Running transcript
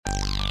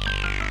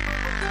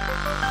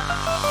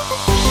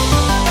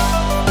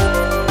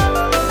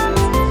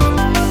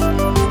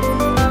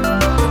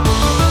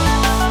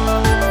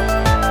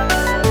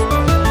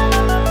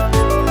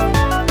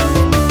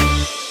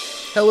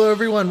Hello,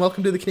 everyone.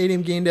 Welcome to the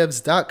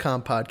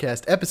CanadianGameDevs.com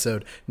podcast,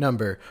 episode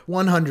number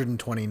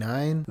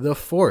 129, the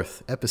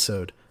fourth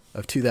episode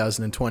of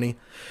 2020.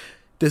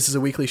 This is a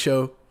weekly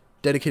show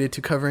dedicated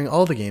to covering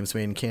all the games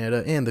made in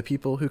Canada and the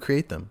people who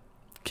create them.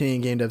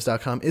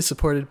 CanadianGameDevs.com is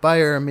supported by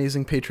our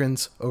amazing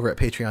patrons over at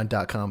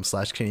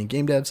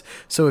patreon.com/CanadianGameDevs.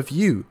 So if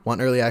you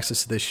want early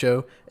access to this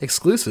show,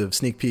 exclusive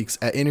sneak peeks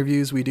at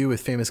interviews we do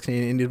with famous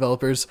Canadian indie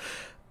developers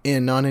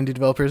and non-indie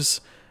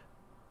developers,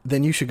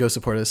 then you should go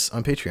support us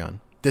on Patreon.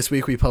 This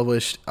week we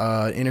published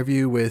an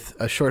interview with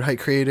a short hike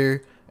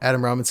creator,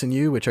 Adam Robinson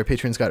Yu, which our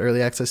patrons got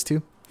early access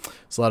to.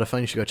 It's a lot of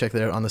fun. You should go check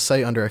that out on the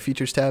site under our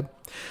features tab.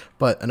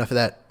 But enough of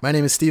that. My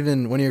name is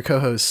Steven, one of your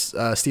co-hosts,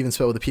 Steven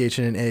spelled with a PH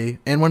and an A,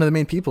 and one of the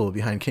main people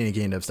behind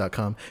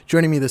CanadianGameDevs.com.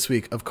 Joining me this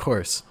week, of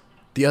course,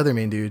 the other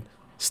main dude,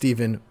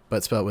 Steven,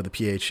 but spelled with a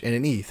PH and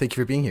an E. Thank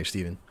you for being here,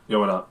 Steven. Yo,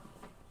 what up?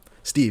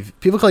 Steve.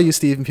 People call you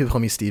Steve and people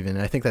call me Steven,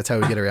 and I think that's how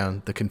we get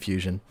around the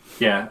confusion.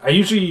 Yeah,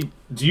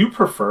 do you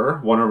prefer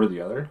one over the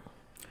other?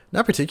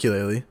 Not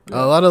particularly.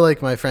 Yeah. A lot of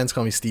like my friends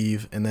call me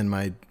Steve, and then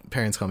my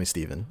parents call me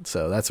Steven.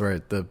 So that's where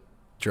the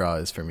draw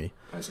is for me.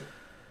 I see.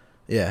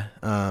 Yeah.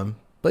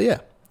 But yeah.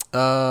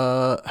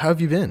 How have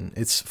you been?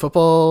 It's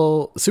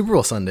football Super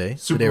Bowl Sunday.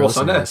 Super Bowl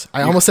Sunday.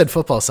 I almost said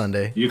football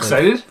Sunday. You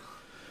excited?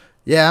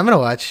 Yeah, I'm gonna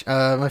watch.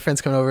 My friend's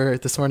coming over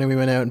this morning. We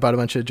went out and bought a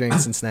bunch of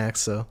drinks and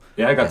snacks. So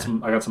Yeah, I got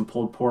some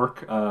pulled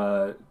pork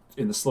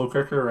in the slow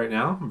cooker right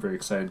now. I'm very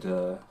excited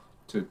to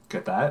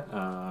get that.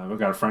 I've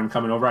got a friend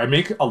coming over. I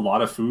make a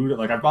lot of food.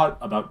 Like I bought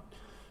about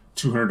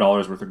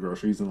 $200 worth of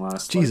groceries in the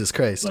last Jesus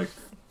Christ,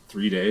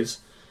 3 days,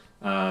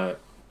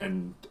 and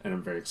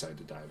I'm very excited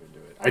to dive into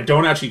it. I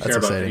don't actually care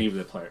about any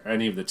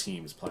of the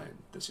teams playing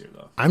this year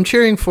though. I'm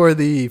cheering for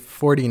the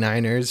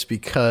 49ers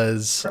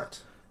because Correct.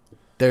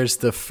 There's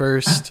the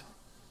first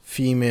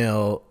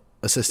female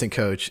assistant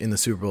coach in the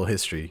Super Bowl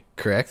history,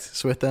 correct?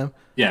 So with them?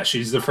 Yeah,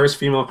 she's the first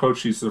female coach.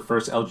 She's the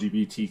first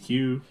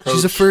LGBTQ coach.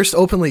 She's the first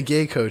openly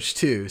gay coach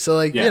too. So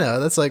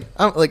that's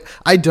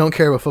I don't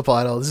care about football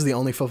at all. This is the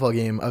only football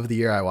game of the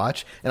year I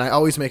watch, and I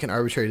always make an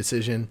arbitrary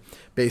decision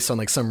based on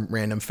like some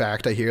random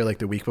fact I hear like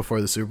the week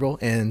before the Super Bowl.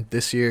 And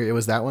this year it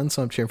was that one,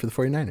 so I'm cheering for the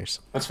 49ers.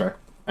 That's fair.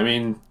 I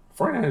mean,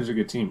 49ers are a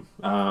good team.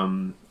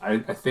 I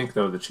think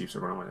though the Chiefs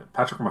are going to win it.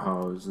 Patrick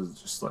Mahomes is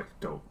just like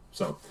dope.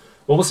 So,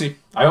 well, we'll see.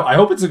 I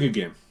hope it's a good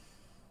game.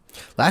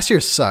 Last year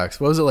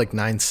sucks. What was it, like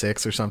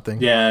 9-6 or something?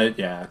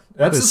 Yeah.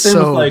 That's the thing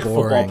so with like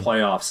boring. football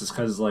playoffs is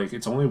because like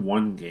it's only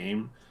one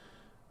game,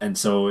 and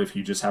so if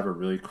you just have a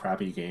really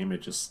crappy game,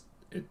 it's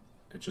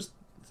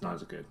not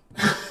as good.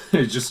 I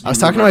was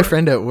talking to my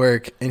friend at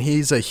work, and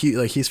he's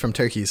from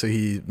Turkey, so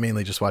he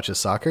mainly just watches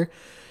soccer.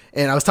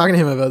 And I was talking to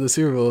him about the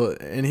Super Bowl,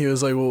 and he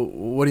was like, "Well,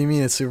 what do you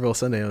mean it's Super Bowl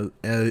Sunday?"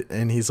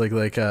 And he's like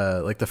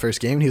the first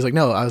game. And he's like,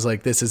 "No." I was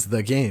like, "This is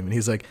the game." And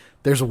he's like,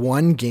 "There's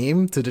one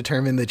game to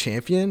determine the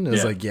champion." I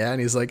was like, "Yeah."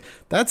 And he's like,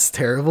 "That's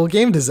terrible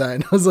game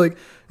design." I was like,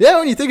 "Yeah,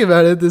 when you think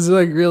about it, this is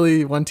like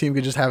really one team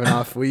could just have an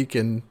off week,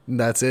 and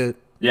that's it."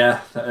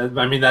 Yeah,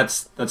 I mean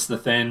that's the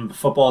thing.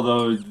 Football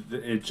though,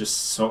 they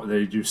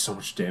do so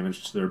much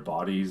damage to their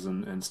bodies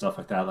and stuff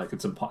like that. Like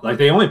like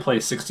they only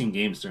play 16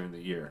 games during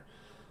the year.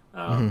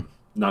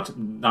 Not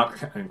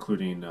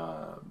including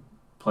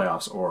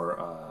playoffs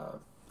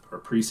or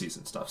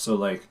preseason stuff. So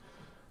like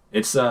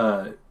it's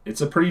a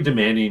pretty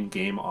demanding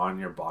game on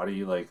your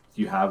body. Like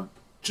you have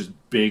just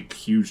big,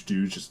 huge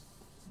dudes, just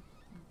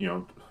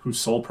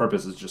whose sole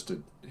purpose is just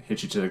to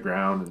hit you to the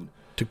ground and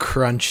to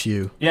crunch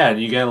you. Yeah,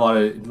 and you get a lot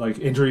of like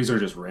injuries are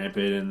just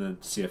rampant in the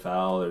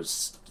CFL.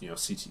 There's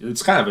CT.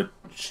 It's kind of a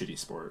shitty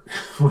sport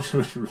when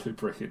you really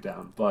break it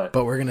down. But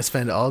we're gonna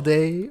spend all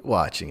day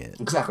watching it.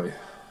 Exactly.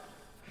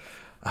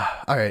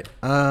 All right.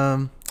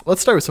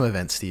 Let's start with some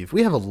events, Steve.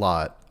 We have a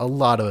lot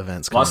of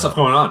events coming up. A lot of stuff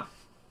going on.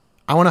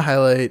 I want to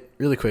highlight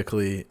really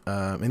quickly,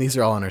 and these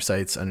are all on our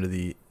sites under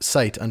the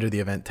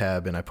event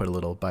tab, and I put a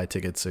little buy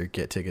tickets or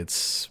get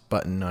tickets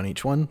button on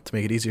each one to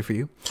make it easier for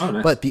you. Oh,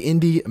 nice. But the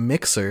Indie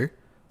Mixer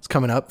is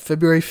coming up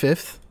February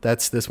 5th.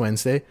 That's this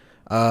Wednesday.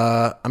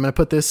 I'm going to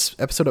put this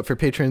episode up for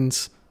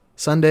patrons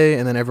Sunday,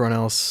 and then everyone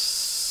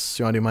else,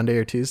 you want to do Monday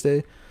or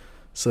Tuesday?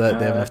 So that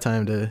they have enough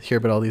time to hear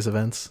about all these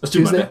events. Let's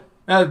do Monday.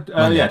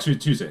 Monday. Yeah,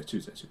 Tuesday.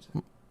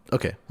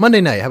 Okay.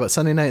 Monday night. How about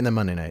Sunday night and then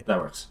Monday night? That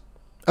works.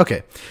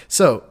 Okay.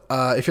 So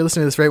if you're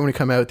listening to this right when we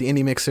come out, the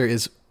Indie Mixer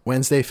is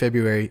Wednesday,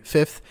 February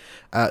 5th,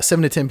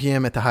 7 to 10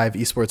 p.m. at the Hive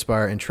Esports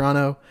Bar in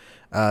Toronto.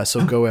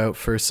 So go out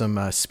for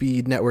some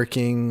speed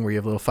networking where you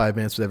have a little 5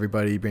 minutes with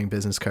everybody, bring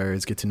business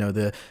cards, get to know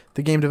the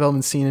game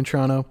development scene in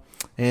Toronto.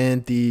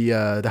 And the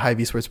Hive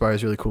Esports Bar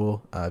is really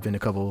cool. I've been to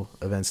a couple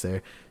events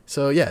there.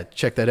 So yeah,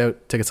 check that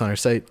out. Tickets on our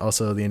site.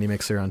 Also the Indie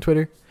Mixer on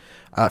Twitter.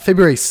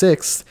 February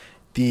 6th,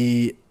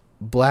 the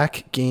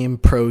Black Game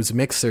Pros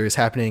Mixer is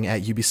happening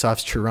at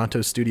Ubisoft's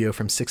Toronto studio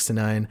from 6 to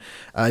 9.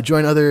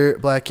 Join other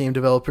Black game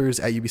developers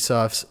at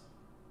Ubisoft's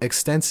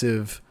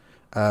extensive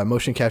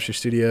motion capture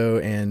studio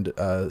and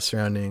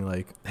surrounding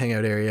like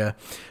hangout area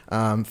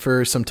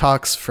for some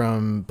talks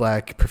from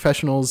Black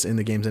professionals in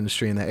the games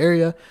industry in that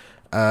area.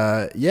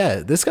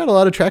 Yeah, this got a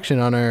lot of traction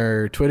on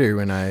our Twitter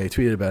when I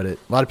tweeted about it.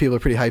 A lot of people are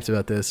pretty hyped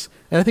about this.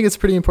 And I think it's a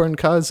pretty important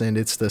cause, and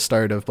it's the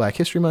start of Black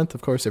History Month,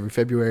 of course, every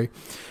February,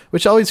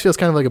 which always feels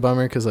kind of like a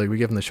bummer because like we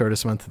give them the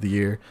shortest month of the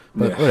year,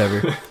 but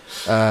whatever.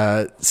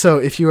 So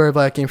if you are a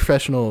Black game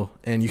professional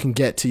and you can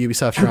get to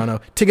Ubisoft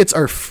Toronto, tickets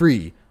are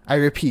free. I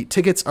repeat,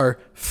 tickets are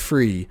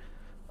free.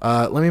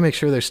 Let me make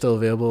sure they're still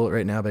available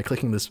right now by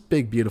clicking this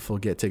big, beautiful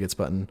Get Tickets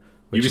button,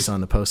 which is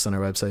on the post on our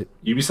website.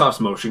 Ubisoft's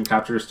motion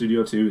capture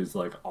studio too is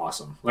like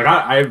awesome.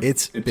 Like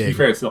it's to big. be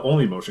fair, it's the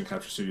only motion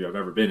capture studio I've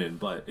ever been in,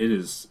 but it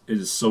is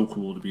so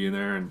cool to be in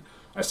there. And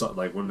I saw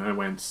like when I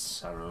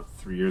went, I don't know,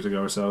 3 years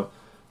ago or so,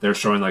 they're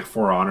showing like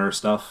For Honor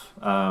stuff,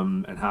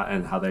 and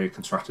how they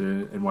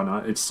constructed it and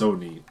whatnot. It's so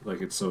neat.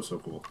 Like it's so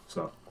cool.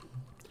 So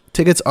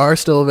tickets are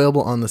still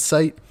available on the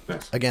site.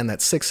 Nice. Again,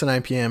 that's 6 to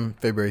 9 p.m.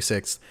 February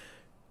 6th.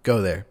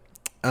 Go there.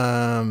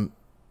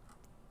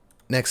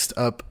 Next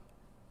up.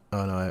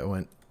 Oh, no, I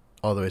went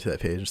all the way to that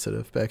page instead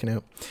of backing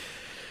out.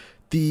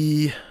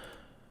 The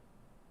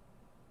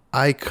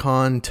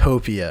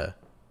Icontopia,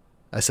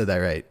 I said that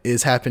right,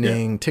 is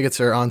happening. Yeah. Tickets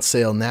are on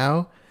sale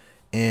now,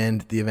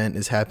 and the event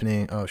is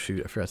happening. Oh,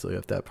 shoot, I forgot to look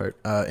up that part.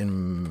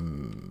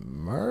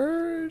 In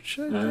March,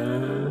 I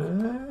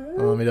think?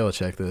 Well, let me double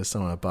check this. I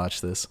don't want to botch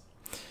this.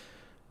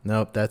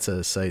 Nope, that's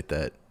a site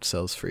that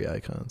sells free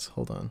icons.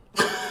 Hold on.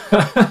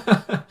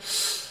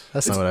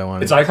 That's not what I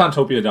wanted. It's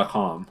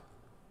icontopia.com.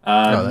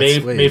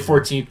 May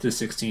 14th to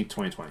 16th,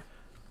 2020.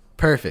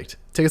 Perfect.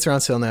 Tickets are on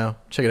sale now.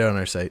 Check it out on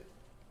our site.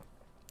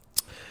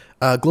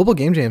 Global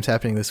Game Jam's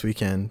happening this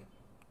weekend,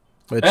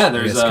 which I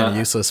guess is kind of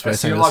useless by the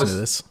time you listen to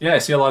this. Yeah, I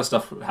see a lot of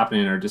stuff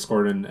happening in our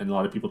Discord and a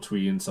lot of people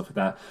tweet and stuff like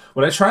that.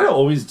 What I try to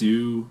always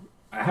do,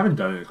 I haven't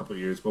done it in a couple of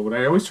years, but what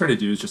I always try to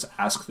do is just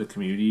ask the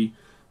community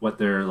what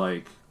their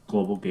like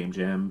Global Game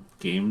Jam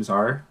games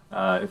are.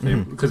 If they,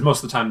 because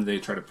most of the time they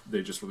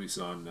just release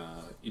it on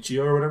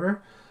itch.io or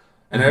whatever.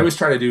 And I always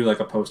try to do like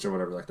a post or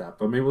whatever like that,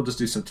 but maybe we'll just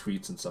do some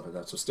tweets and stuff like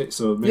that.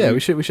 So maybe, yeah, we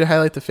should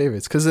highlight the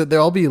favorites because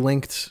they'll all be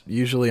linked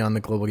usually on the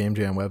Global Game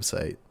Jam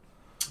website.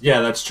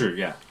 Yeah, that's true.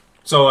 Yeah,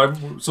 so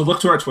look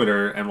to our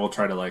Twitter and we'll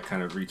try to like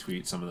kind of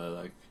retweet some of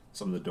the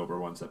doper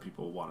ones that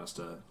people want us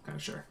to kind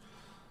of share.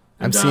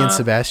 And, I'm seeing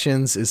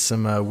Sebastian's is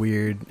some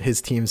weird.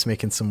 His team's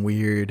making some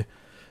weird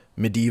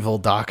medieval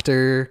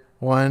doctor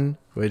one,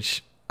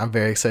 which I'm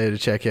very excited to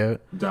check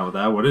out. I'm down with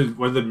that. What did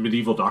the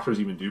medieval doctors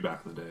even do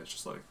back in the day? It's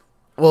just like.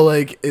 Well,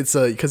 like it's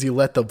because you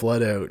let the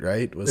blood out,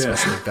 right? Was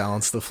supposed to like,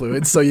 balance the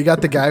fluid. So you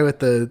got the guy with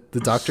the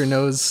doctor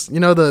nose. You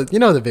know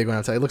the big one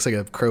outside. It looks like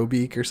a crow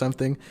beak or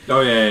something.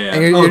 Oh yeah.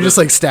 And you're just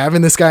like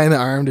stabbing this guy in the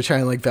arm to try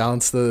and like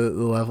balance the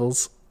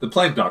levels. The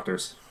plague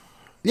doctors.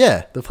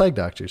 Yeah, the plague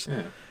doctors.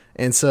 Yeah.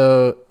 And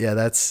so yeah,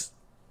 that's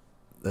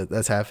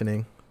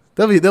happening.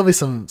 There'll be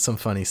some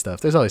funny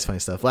stuff. There's always funny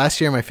stuff.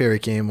 Last year, my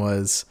favorite game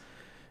was.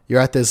 You're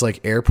at this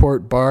like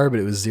airport bar, but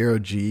it was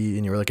 0G,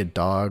 and you were like a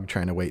dog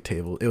trying to wait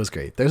table. It was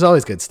great. There's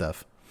always good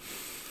stuff.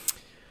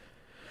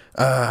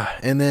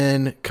 And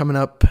then coming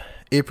up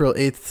April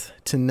 8th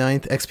to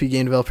 9th, XP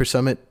Game Developer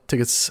Summit.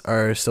 Tickets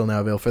are still now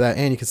available for that,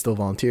 and you can still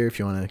volunteer if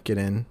you want to get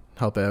in,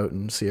 help out,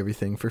 and see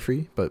everything for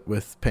free, but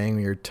with paying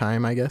your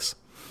time, I guess.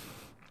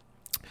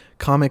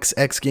 Comics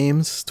X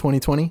Games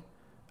 2020.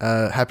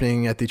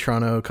 Happening at the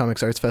Toronto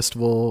Comics Arts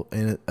Festival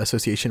in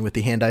association with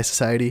the Hand-Eye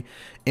Society.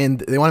 And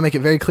they want to make it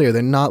very clear,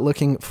 they're not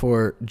looking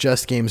for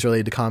just games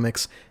related to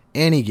comics.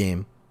 Any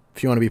game,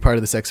 if you want to be part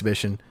of this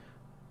exhibition,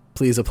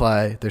 please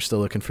apply. They're still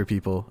looking for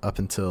people up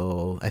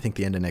until, I think,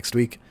 the end of next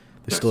week.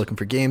 They're still looking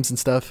for games and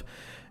stuff.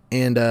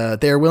 And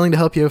they're willing to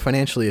help you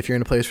financially if you're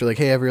in a place where like,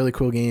 hey, I have a really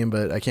cool game,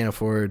 but I can't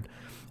afford...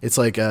 It's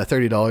like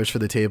 $30 for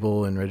the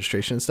table and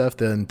registration and stuff,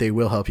 then they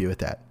will help you with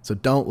that. So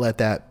don't let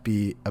that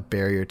be a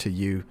barrier to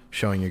you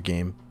showing your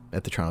game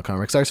at the Toronto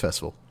Comics Arts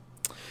Festival.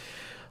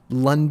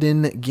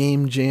 London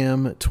Game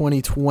Jam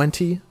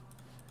 2020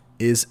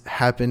 is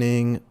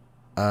happening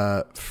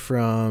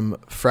from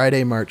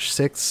Friday, March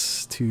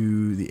 6th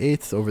to the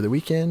 8th over the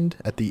weekend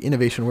at the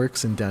Innovation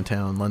Works in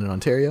downtown London,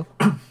 Ontario.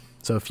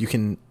 So if you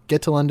can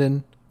get to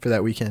London for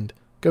that weekend,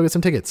 go get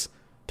some tickets.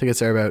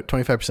 Tickets are about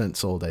 25%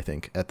 sold, I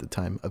think, at the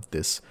time of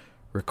this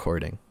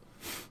recording.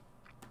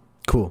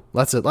 Cool.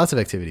 Lots of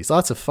activities.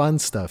 Lots of fun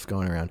stuff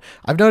going around.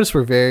 I've noticed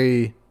we're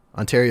very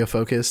Ontario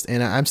focused,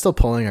 and I'm still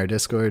pulling our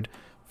Discord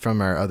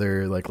from our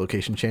other like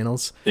location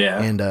channels.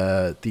 Yeah. And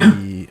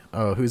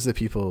who's the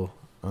people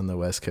on the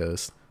West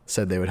Coast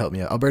said they would help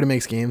me out? Alberta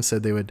Makes Games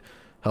said they would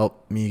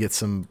help me get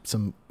some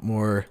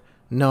more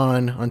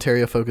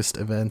non-Ontario focused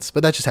events,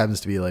 but that just happens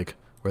to be like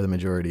where the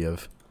majority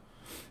of.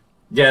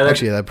 Yeah,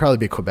 actually, that'd probably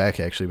be Quebec.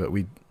 Actually, but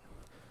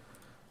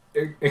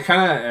it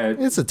kind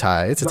of it's a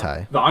tie. It's a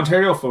tie. The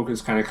Ontario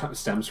focus kind of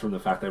stems from the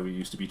fact that we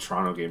used to be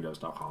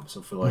TorontoGameDevs.com.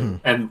 So for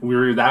like, and we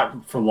were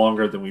that for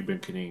longer than we've been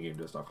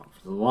CanadianGameDevs.com.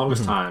 For the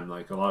longest time,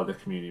 like a lot of the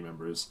community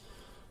members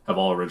have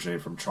all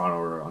originated from Toronto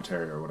or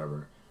Ontario or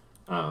whatever,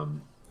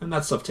 and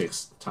that stuff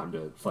takes time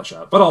to flesh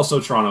out. But also,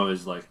 Toronto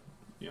is like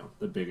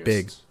the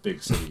biggest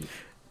big city.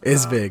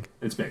 It's big.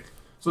 It's big.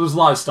 So there's a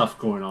lot of stuff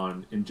going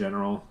on in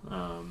general.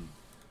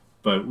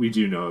 But we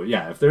do know,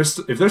 if there's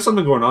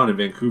something going on in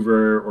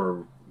Vancouver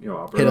or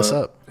Alberta, hit us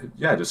up.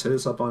 Yeah, just hit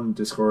us up on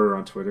Discord or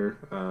on Twitter,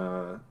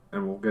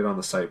 and we'll get on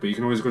the site. But you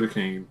can always go to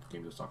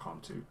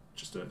CanadianGameDevs.com too,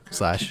 just to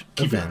 /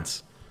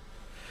 events.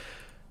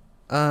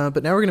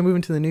 But now we're going to move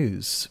into the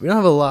news. We don't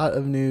have a lot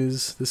of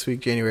news this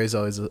week. January is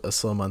always a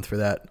slow month for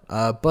that.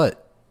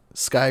 But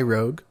Sky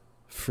Rogue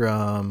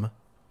from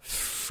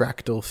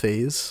Fractal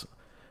Phase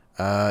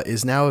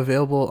is now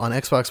available on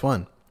Xbox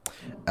One.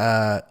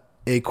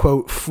 A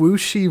quote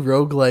Fwooshi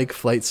roguelike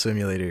flight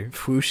simulator.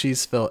 Fwooshi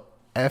spelled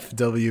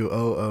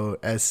FWOOSHY,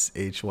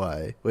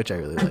 which I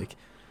really like.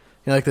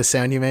 Like the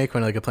sound you make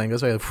when like a plane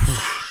goes by. Like,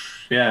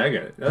 yeah, I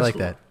get it. That's I like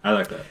cool. that. I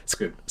like that. It's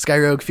good. Sky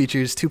Rogue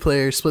features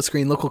 2-player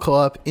split-screen local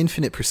co-op,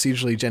 infinite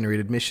procedurally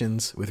generated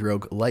missions with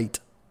Rogue Light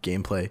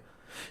gameplay.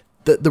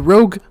 The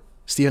Rogue,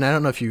 Steven, I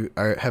don't know if you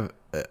have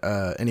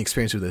any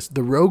experience with this.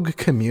 The Rogue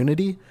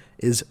community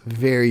is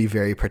very,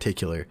 very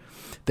particular.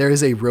 There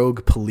is a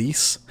Rogue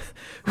police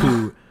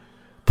who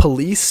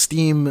police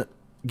Steam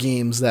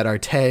games that are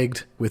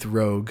tagged with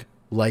Rogue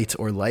Light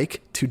or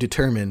like to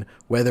determine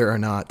whether or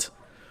not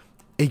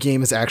a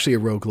game is actually a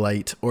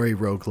roguelite or a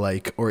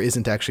roguelike or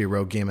isn't actually a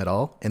rogue game at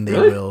all, and they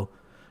will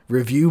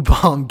review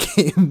bomb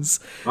games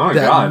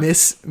that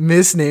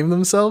misname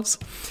themselves.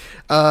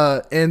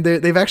 And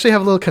they've actually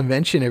have a little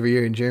convention every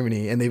year in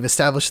Germany, and they've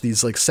established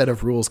these like set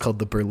of rules called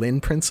the Berlin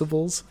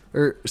Principles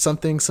or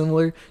something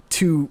similar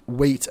to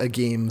weight a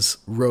game's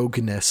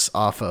rogueness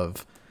off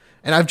of.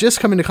 And I've just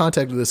come into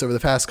contact with this over the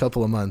past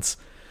couple of months.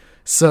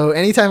 So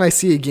anytime I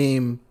see a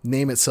game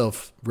name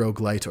itself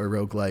roguelite or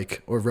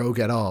roguelike or rogue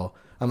at all,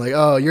 I'm like,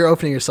 oh, you're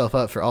opening yourself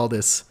up for all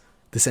this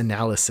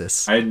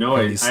analysis. I had no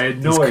idea.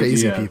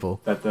 Crazy people.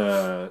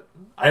 That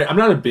I'm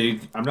not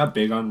big on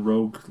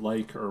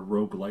roguelike or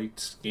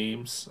roguelite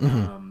games.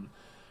 Mm-hmm.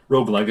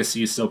 Rogue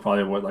Legacy is still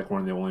probably one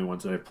of the only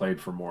ones that I've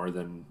played for more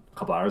than a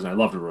couple hours, and I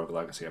loved Rogue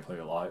Legacy. I played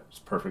a lot. It's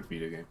a perfect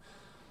video game.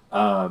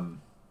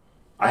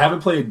 I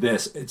haven't played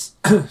this. It's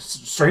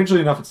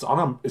strangely enough, it's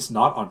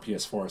not on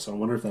PS4, so I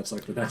wonder if that's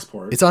like the next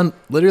port. It's on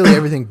literally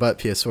everything but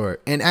PS4,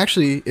 and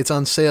actually, it's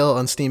on sale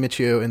on Steam,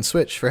 itch.io, and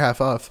Switch for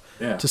half off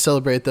to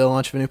celebrate the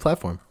launch of a new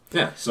platform.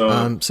 Yeah,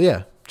 so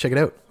yeah, check it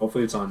out.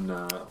 Hopefully, it's on.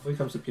 Hopefully, it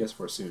comes to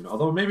PS4 soon.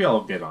 Although maybe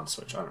I'll get it on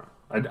Switch. I don't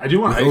know. I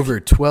do want over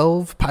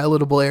 12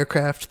 pilotable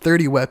aircraft,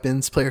 30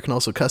 weapons. Player can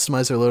also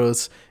customize their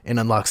loads and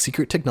unlock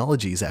secret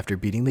technologies after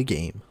beating the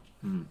game.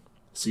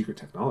 Secret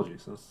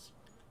technologies.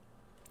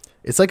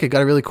 It's like it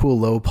got a really cool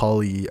low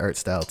poly art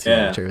style too,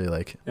 which I really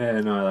like.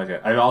 Yeah, no, I like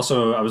it. I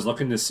was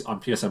looking this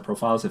on PSN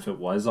profiles if it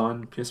was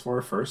on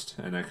PS4 first,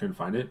 and I couldn't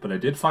find it, but I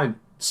did find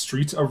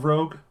Streets of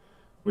Rogue,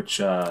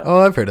 which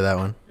I've heard of that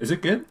one. Is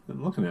it good?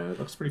 I'm looking at it. It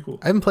looks pretty cool.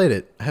 I haven't played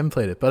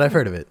it, but I've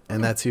heard of it,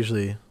 and that's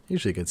usually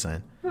a good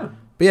sign. Yeah.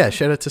 But yeah,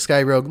 shout out to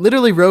Sky Rogue.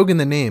 Literally Rogue in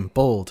the name,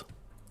 bold.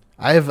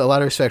 I have a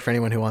lot of respect for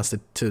anyone who wants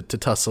to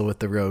tussle with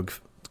the Rogue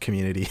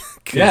community.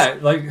 Yeah,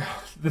 like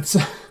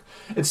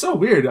it's so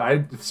weird.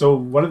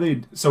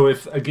 So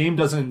if a game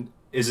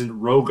isn't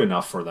rogue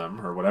enough for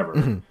them or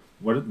whatever,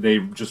 what they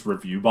just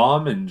review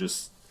bomb and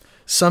just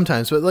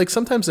sometimes, but like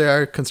sometimes they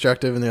are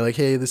constructive and they're like,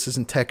 hey, this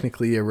isn't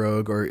technically a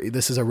rogue, or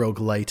this is a rogue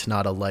light,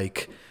 not a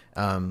like.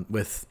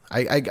 With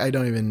I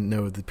don't even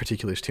know the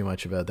particulars too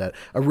much about that.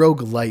 A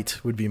rogue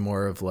light would be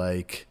more of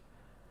like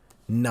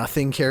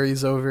nothing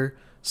carries over.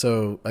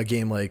 So a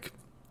game like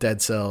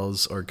Dead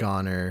Cells or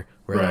Goner,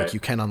 where like you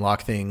can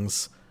unlock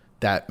things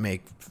that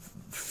make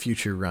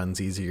future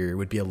runs easier,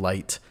 would be a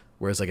light,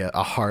 whereas like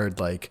a hard,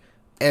 like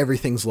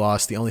everything's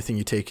lost, the only thing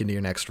you take into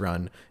your next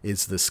run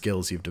is the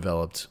skills you've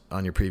developed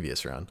on your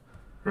previous run.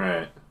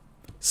 Right.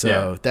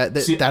 So that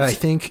I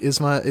think is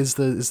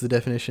the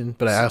definition,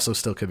 but I also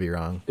still could be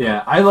wrong.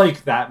 Yeah, I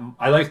like that.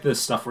 I like the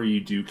stuff where you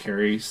do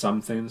carry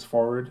some things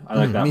forward. I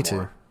like that me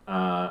more. Too.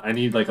 I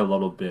need like a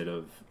little bit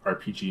of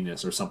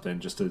RPG-ness or something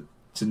just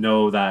to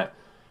know that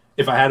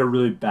if I had a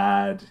really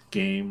bad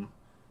game,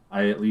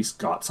 I at least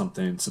got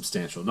something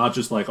substantial. Not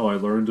just like, I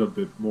learned a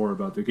bit more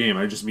about the game.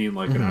 I just mean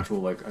like an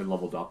actual, like I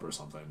leveled up or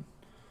something.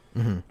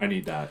 I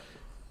need that.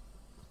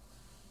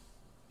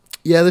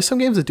 Yeah, there's some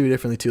games that do it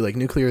differently too. Like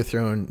Nuclear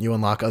Throne, you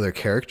unlock other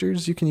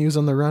characters you can use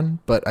on the run,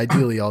 but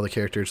ideally all the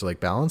characters are like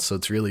balanced, so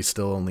it's really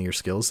still only your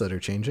skills that are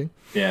changing.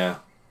 Yeah.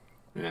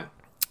 Yeah.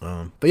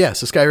 But yeah,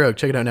 so Sky Rogue,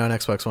 check it out now on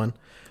Xbox One.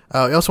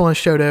 We also want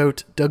to shout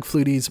out Doug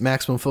Flutie's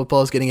Maximum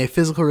Football is getting a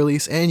physical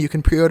release, and you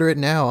can pre-order it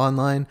now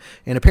online.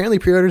 And apparently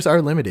pre-orders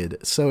are limited.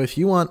 So if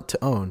you want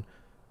to own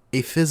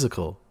a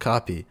physical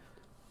copy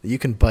that you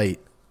can bite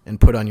and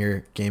put on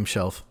your game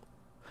shelf,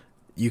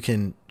 you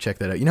can check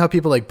that out. You know how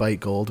people like bite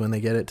gold when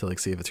they get it to like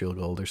see if it's real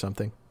gold or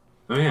something?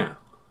 Oh yeah.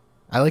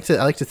 I like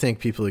to think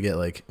people who get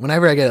like,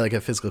 whenever I get like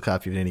a physical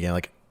copy of an indie game,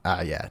 like,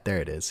 yeah, there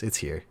it is. It's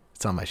here.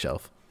 It's on my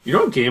shelf. You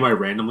know what game I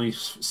randomly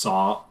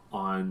saw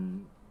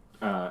on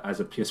as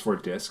a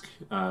PS4 disc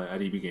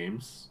at EB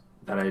Games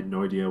that I had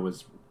no idea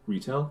was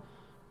retail?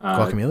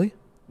 Guacamelee?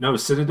 No, it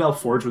was Citadel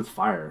Forged with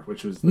Fire,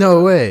 which was...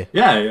 No way.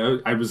 Yeah,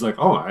 I was like,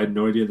 I had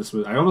no idea this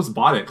was... I almost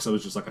bought it because I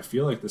was just like, I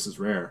feel like this is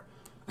rare.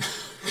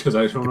 Because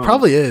I don't know. It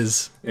probably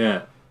is.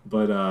 Yeah.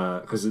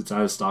 but because it's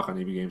out of stock on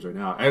EB Games right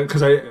now.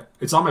 Because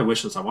it's on my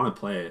wish list. I want to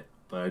play it,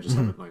 but I just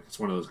haven't. Like, it's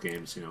one of those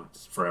games,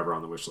 it's forever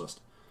on the wish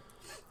list.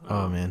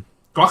 Oh man.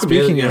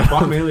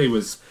 Guacamelee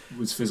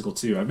was physical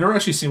too. I've never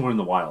actually seen one in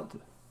the wild.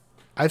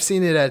 I've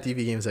seen it at EB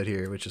Games out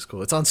here, which is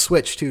cool. It's on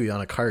Switch too, on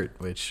a cart,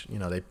 which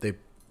they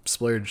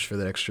splurge for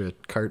that extra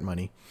cart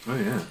money. Oh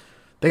yeah.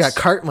 They got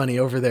cart money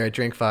over there at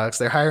DrinkFox.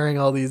 They're hiring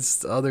all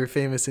these other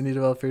famous indie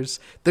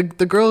developers. The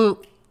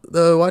girl,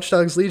 the Watch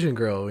Dogs Legion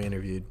girl we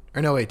interviewed.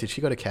 Or no, wait, did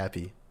she go to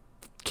Cappy?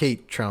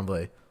 Kate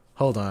Tremblay.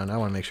 Hold on, I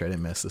want to make sure I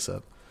didn't mess this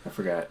up. I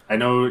forgot. I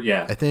know,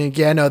 yeah. I think,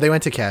 no, they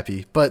went to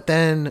Cappy. But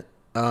then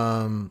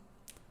the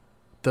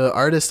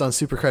artist on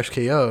Super Crush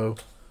KO...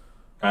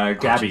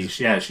 Gabby,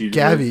 she went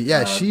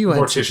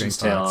Mortician's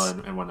to Tale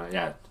DrinkFox. and whatnot.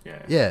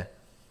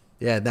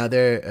 Yeah, now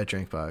they're at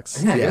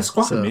DrinkFox. Yeah, I guess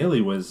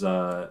Guacamelee was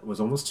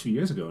almost 2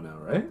 years ago now,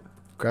 right?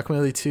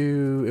 Guacamelee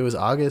 2, it was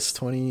August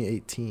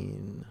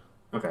 2018.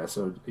 Okay,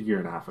 so a year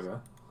and a half ago.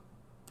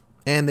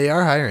 And they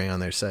are hiring on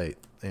their site,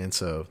 and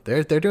so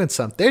they're doing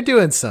something. They're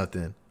doing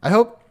something. I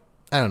hope.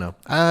 I don't know.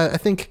 I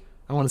think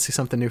I want to see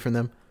something new from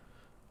them.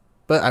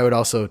 But I would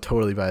also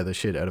totally buy the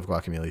shit out of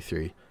Guacamelee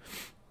 3.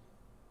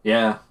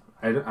 Yeah,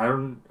 I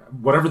don't.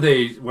 Whatever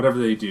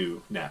they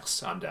do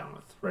next, I'm down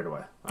with right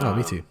away. Oh,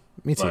 me too.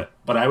 Me too.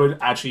 But I would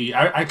actually,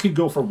 I could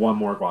go for one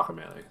more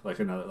Guacamelee, like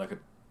another, like a,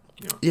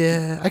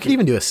 Yeah, I could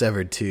even do a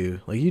Severed too.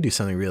 Like you do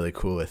something really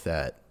cool with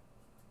that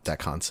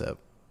concept.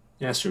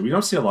 Yeah, it's true. We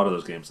don't see a lot of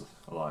those games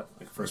a lot,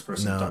 like first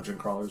person dungeon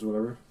crawlers or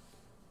whatever.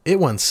 It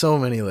won so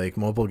many like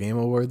mobile game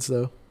awards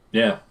though.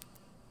 Yeah,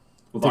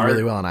 did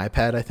really well on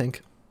iPad, I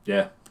think.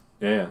 Yeah.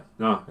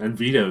 No, and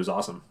Vita was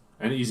awesome,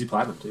 and easy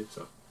platinum too.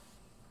 So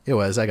it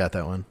was. I got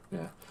that one.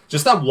 Yeah,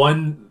 just that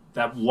one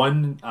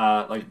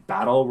like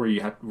battle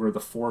where the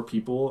four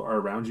people are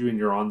around you and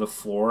you're on the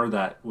floor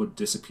that would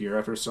disappear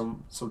after so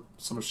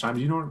much time.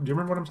 Do you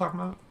remember what I'm talking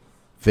about?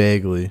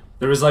 Vaguely.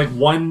 There was like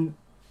one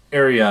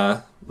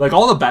area, like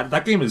all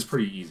that game is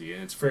pretty easy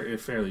and it's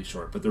fairly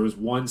short, but there was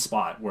one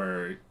spot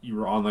where you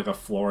were on like a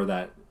floor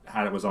that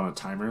was on a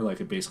timer,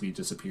 like it basically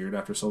disappeared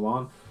after so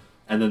long,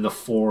 and then the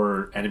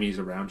four enemies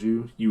around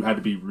you had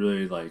to be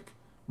really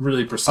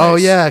precise. Oh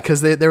yeah,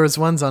 because there was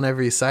ones on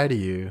every side of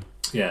you.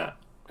 Yeah.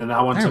 And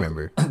that one,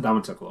 remember. That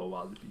one took a little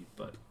while to beat,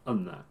 but other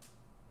than that,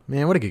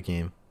 man, what a good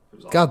game!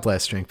 Awesome. God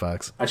bless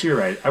DrinkFox. Actually, you're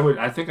right. I don't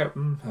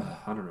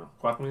know.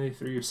 Guacamelee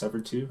 3 or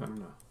Severed 2? I don't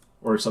know,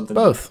 or something.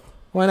 Both.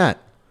 Why not?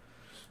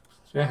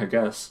 Yeah, I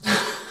guess.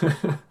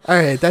 All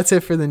right, that's it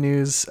for the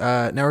news.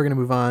 Now we're gonna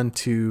move on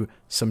to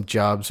some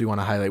jobs we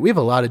want to highlight. We have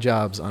a lot of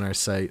jobs on our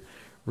site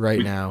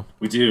now.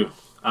 We do. Do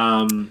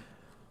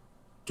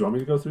you want me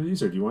to go through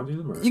these, or do you want to do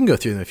them? Or? You can go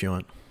through them if you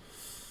want.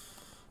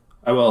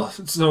 I will.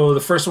 So the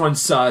first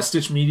one's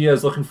Stitch Media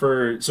is looking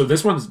for... So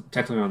this one's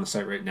technically on the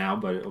site right now,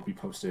 but it'll be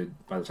posted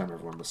by the time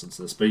everyone listens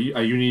to this. But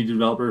a Unity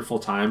developer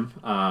full-time,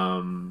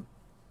 hiring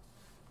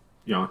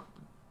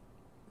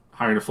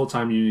a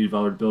full-time Unity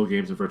developer to build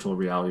games and virtual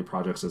reality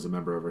projects as a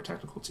member of our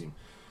technical team.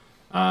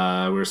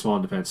 We're a small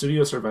independent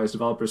studio, serve as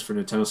developers for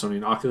Nintendo, Sony,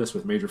 and Oculus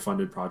with major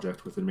funded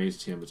project with an amazing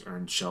team that's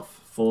earned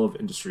shelf full of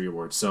industry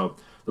awards. So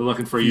they're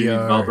looking for a Unity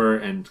developer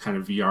and kind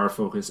of VR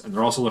focus, and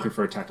they're also looking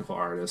for a technical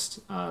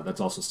artist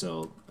that's also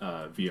still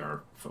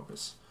VR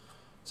focus.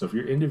 So if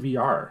you're into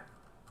VR,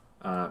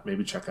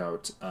 maybe check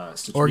out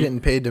Stitch or Media. Getting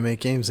paid to make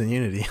games in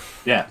Unity.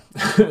 Yeah,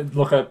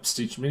 look up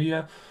Stitch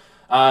Media.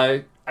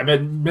 I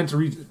meant to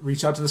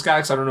reach out to this guy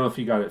because I don't know if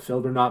he got it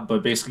filled or not,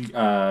 but basically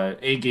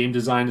A Game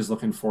Design is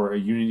looking for a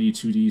Unity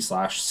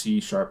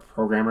 2D/C#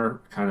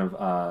 programmer kind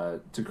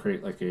of to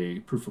create like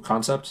a proof of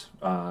concept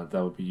that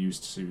would be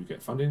used to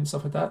get funding and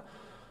stuff like that.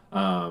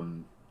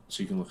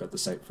 So you can look at the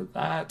site for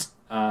that.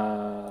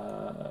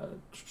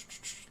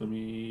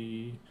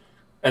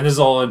 And this is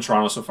all in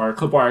Toronto so far.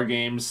 Clipwire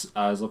Games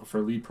is looking for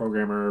a lead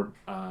programmer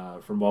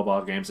for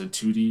mobile games and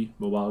 2D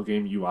mobile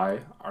game UI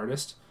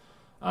artist.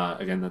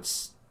 Again,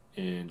 that's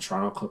in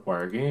Toronto,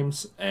 Clipwire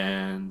Games.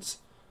 And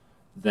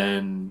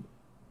then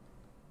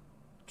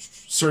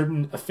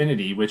Certain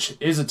Affinity, which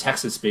is a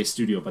Texas-based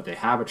studio, but they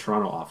have a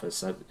Toronto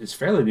office that is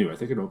fairly new. I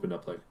think it opened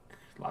up like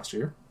last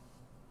year.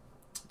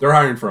 They're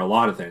hiring for a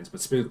lot of things,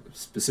 but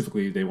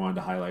specifically they wanted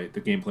to highlight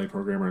the gameplay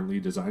programmer and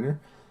lead designer.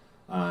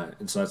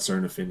 And so that's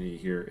Certain Affinity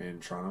here in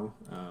Toronto.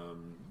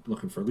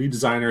 Looking for lead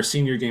designer,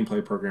 senior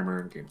gameplay programmer,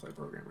 and gameplay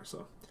programmer.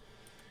 So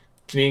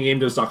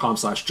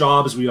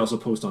CanadianGameDevs.com/jobs. We also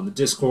post on the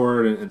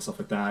Discord and stuff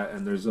like that.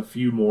 And there's a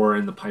few more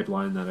in the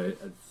pipeline that I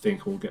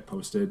think will get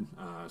posted.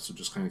 So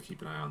just kind of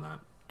keep an eye on that.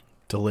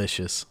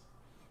 Delicious.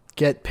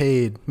 Get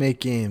paid.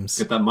 Make games.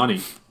 Get that money.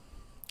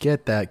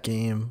 Get that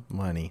game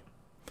money.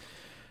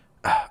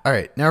 All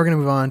right. Now we're going to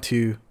move on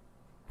to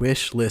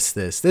Wish List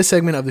This. This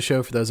segment of the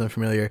show, for those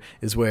unfamiliar,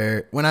 is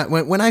where when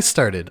I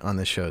started on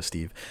this show,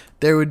 Steve,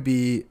 there would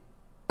be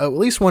at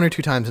least one or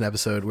two times an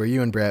episode where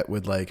you and Brett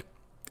would like,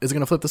 is it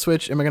going to flip the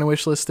switch? Am I going to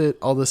wish list it?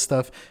 All this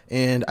stuff.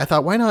 And I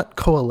thought, why not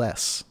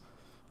coalesce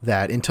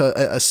that into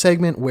a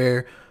segment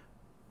where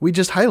we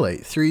just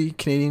highlight 3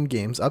 Canadian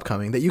games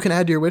upcoming that you can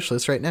add to your wish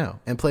list right now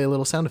and play a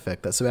little sound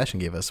effect that Sebastian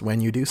gave us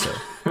when you do so.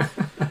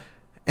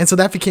 And so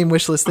that became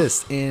wishlist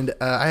this. And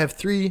I have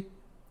 3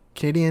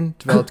 Canadian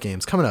developed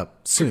games coming up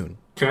soon.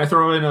 Can I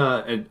throw in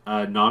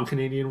a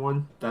non-Canadian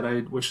one that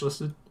I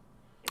wishlisted?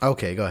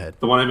 Okay, go ahead.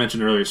 The one I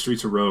mentioned earlier,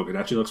 Streets of Rogue. It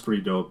actually looks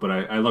pretty dope, but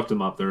I looked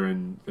them up.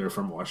 They're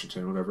from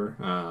Washington, whatever.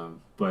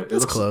 But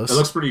That's close. It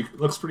looks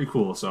pretty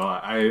cool. So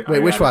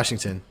Wait, which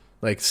Washington?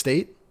 Like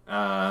state?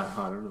 I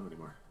don't know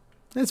anymore.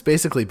 It's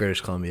basically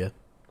British Columbia.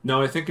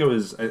 No, I think it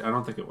was. I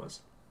don't think it was.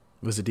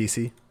 Was it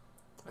DC?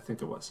 I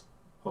think it was.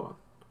 Hold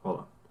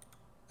on.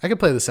 I could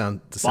play the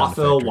sound.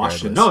 Bothell, effect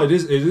Washington.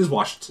 regardless. No, it is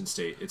Washington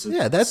State.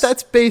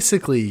 That's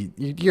basically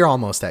you're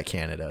almost at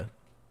Canada.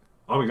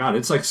 Oh my god,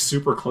 it's like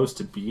super close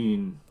to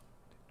being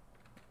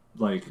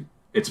like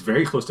it's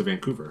very close to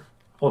Vancouver.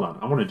 Hold on,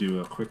 I want to do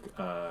a quick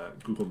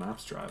Google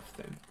Maps drive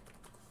thing.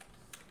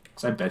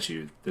 Cuz I bet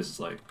you this is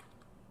like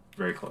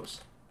very close.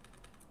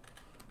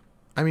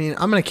 I mean,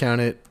 I'm going to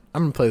count it.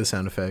 I'm going to play the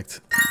sound effect.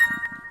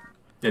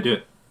 Yeah, do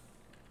it.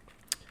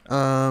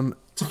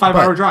 It's a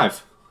 5-hour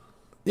drive.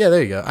 Yeah,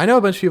 there you go. I know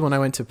a bunch of people when I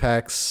went to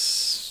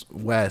PAX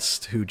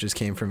West who just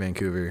came from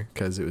Vancouver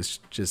because it was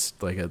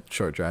just like a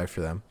short drive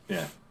for them.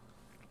 Yeah.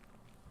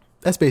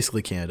 That's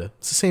basically Canada.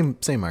 It's the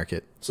same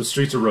market. So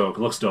Streets of Rogue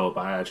looks dope.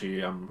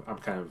 I'm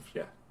kind of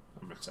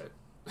I'm excited.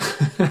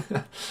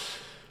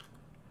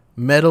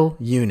 Metal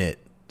Unit,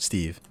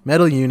 Steve.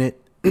 Metal Unit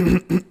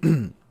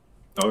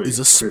is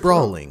a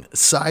sprawling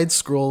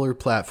side-scroller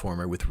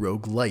platformer with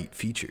roguelite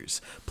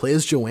features. Play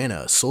as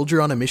Joanna, a soldier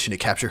on a mission to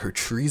capture her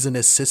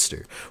treasonous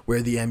sister.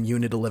 Wear the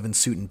M-Unit 11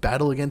 suit and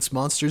battle against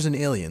monsters and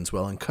aliens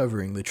while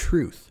uncovering the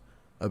truth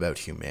about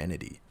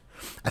humanity.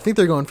 I think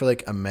they're going for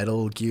like a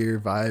Metal Gear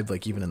vibe,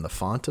 like even in the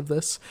font of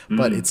this,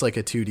 but it's like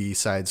a 2D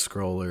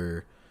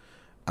side-scroller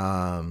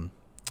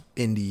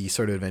indie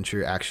sort of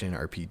adventure action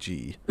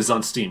RPG. It's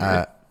on Steam,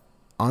 right?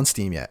 On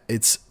Steam, yeah.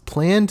 It's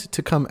planned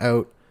to come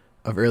out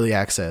of early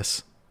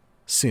access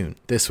soon,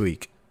 this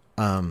week.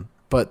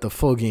 But the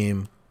full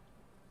game,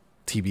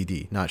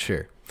 TBD, not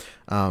sure.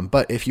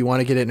 But if you want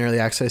to get it in early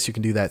access, you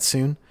can do that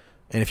soon.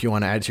 And if you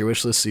want to add it to your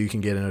wish list so you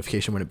can get a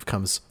notification when it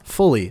becomes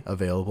fully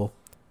available,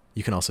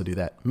 you can also do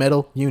that.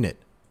 Metal Unit.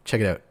 Check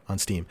it out on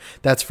Steam.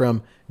 That's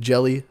from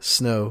Jelly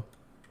Snow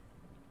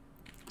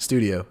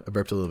Studio. I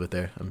burped a little bit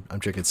there. I'm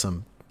drinking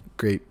some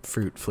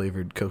grapefruit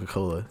flavored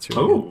Coca-Cola. It's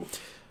really good.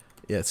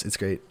 Yeah, it's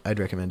great. I'd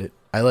recommend it.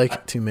 I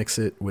like to mix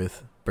it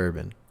with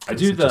bourbon. I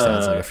do the just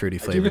adds like a fruity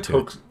flavor to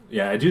Coke, it.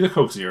 Yeah, I do the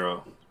Coke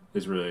Zero.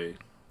 Is really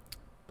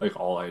like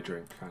all I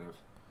drink, kind of,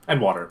 and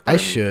water. I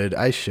should.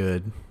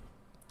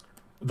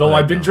 Though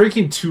I've been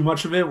drinking too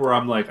much of it, where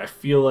I'm like, I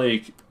feel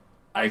like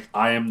I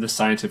am the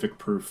scientific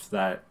proof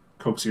that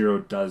Coke Zero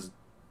does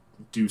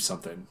do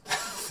something.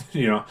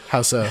 You know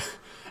how so?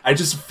 I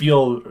just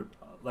feel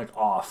like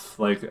off,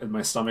 like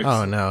my stomach.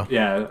 Oh no.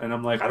 Yeah, and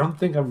I'm like, I don't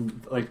think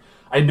I'm like.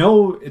 I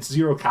know it's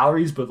 0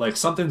 calories, but like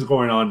something's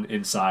going on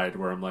inside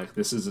where I'm like,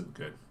 this isn't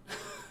good.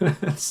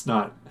 It's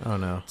not. Oh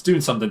no. It's doing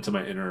something to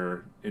my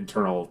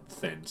internal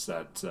things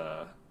that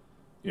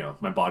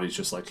my body's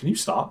just like, can you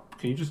stop?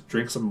 Can you just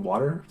drink some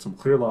water, some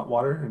clear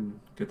water, and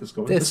get this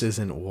going? This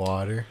isn't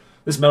water.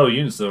 This Metal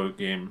Units though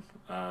game,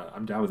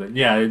 I'm down with it.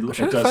 Yeah, I'm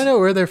trying to find out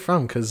where they're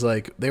from because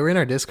like they were in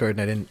our Discord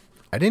and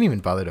I didn't even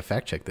bother to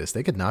fact check this.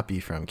 They could not be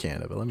from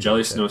Canada, but let me.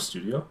 Jelly Snow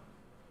Studio.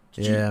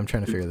 I'm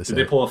trying to figure this out.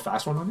 Did they pull a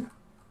fast one on you?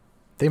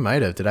 They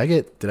might have. Did I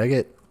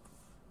get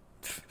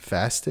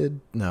fasted?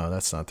 No,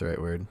 that's not the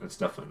right word. That's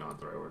definitely not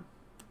the right word.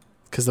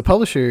 Because the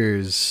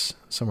publisher's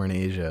somewhere in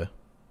Asia.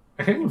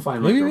 I can't even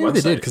find like, maybe their website.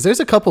 They did. Because there's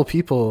a couple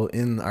people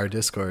in our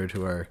Discord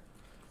who are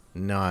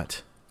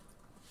not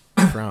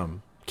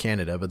from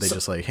Canada, but they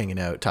just like hanging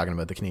out talking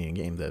about the Canadian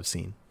games that I've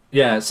seen.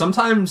 Yeah,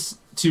 sometimes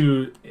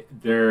too,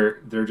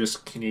 they're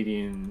just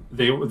Canadian.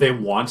 They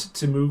want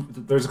to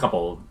move. There's a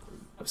couple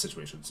of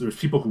situations. There's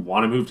people who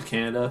want to move to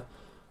Canada.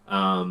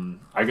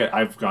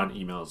 I've gotten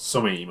emails,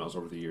 so many emails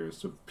over the years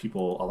to a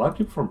lot of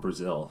people from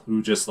Brazil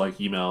who just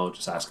like email,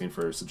 just asking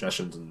for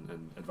suggestions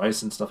and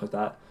advice and stuff like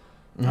that.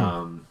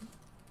 Mm-hmm.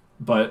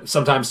 But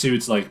sometimes too,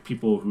 it's like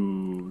people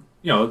who,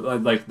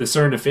 like the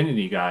CERN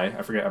Affinity guy,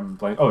 I forget, I'm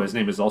blank. Oh, his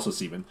name is also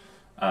Steven.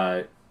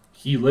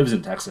 He lives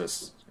in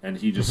Texas and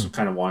he just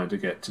kind of wanted to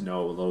get to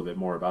know a little bit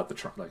more about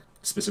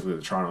specifically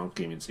the Toronto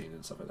gaming scene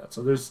and stuff like that.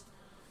 So there's,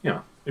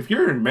 if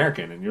you're an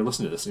American and you're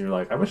listening to this and you're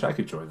like, I wish I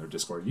could join their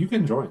Discord, you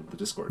can join the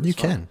Discord. You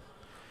can.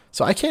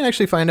 So I can't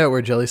actually find out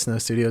where Jelly Snow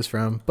Studio is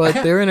from, but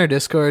they're in our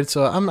Discord,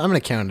 so I'm going to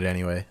count it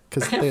anyway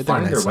because they're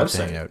nice enough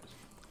to hang out.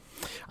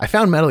 I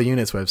found Metal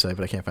Unit's website,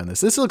 but I can't find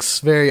this. This looks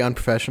very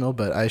unprofessional,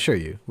 but I assure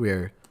you, we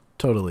are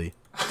totally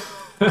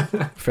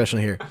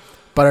professional here.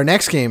 But our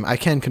next game, I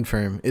can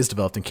confirm, is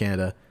developed in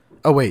Canada.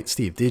 Oh, wait,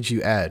 Steve, did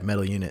you add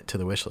Metal Unit to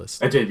the wish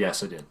list? I did,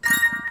 yes, I did.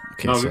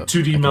 Okay, so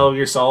 2D Metal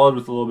Gear Solid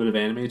with a little bit of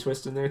anime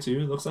twist in there,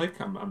 too, it looks like.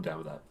 I'm down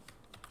with that.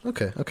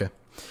 Okay.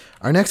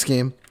 Our next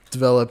game,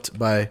 developed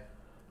by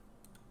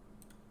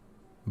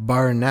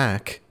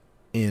Barnac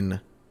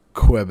in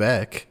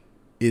Quebec,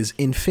 is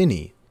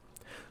Infini.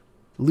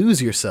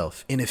 Lose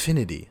yourself in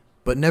affinity,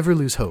 but never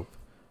lose hope.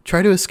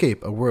 Try to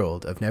escape a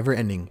world of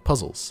never-ending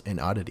puzzles and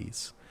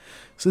oddities.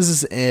 So this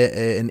is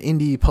an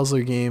indie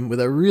puzzler game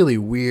with a really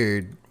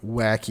weird,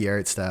 wacky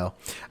art style.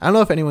 I don't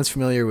know if anyone's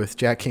familiar with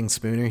Jack King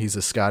Spooner. He's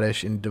a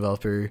Scottish indie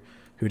developer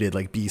who did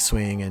like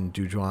B-Swing and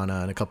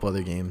Dudwana and a couple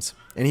other games.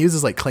 And he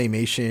uses like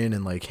claymation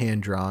and like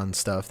hand-drawn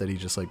stuff that he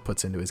just like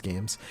puts into his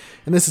games.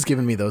 And this has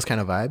given me those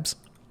kind of vibes.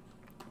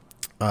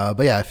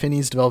 But yeah,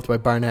 Finney's developed by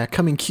Barnack,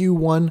 coming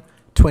Q1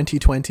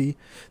 2020.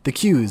 The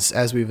Qs,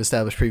 as we've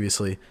established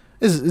previously,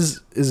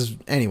 is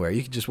anywhere.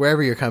 You can just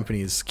wherever your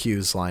company's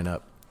Qs line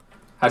up.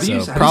 How do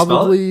you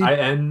probably spell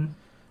it?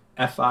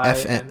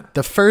 INFI?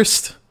 The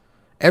first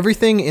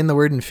everything in the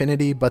word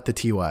infinity but the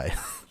TY.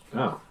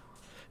 Oh.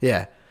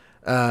 Yeah.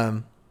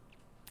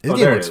 This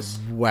game looks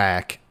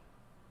whack.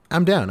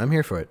 I'm down. I'm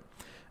here for it.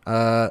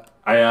 So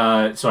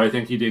I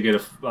think he did get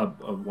a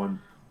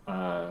one.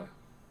 I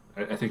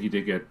think he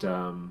did get. Did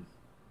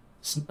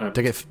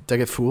I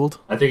get fooled?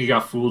 I think he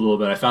got fooled a little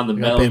bit. I found the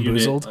Metal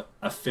Unit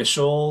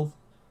official,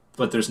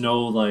 but there's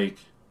no like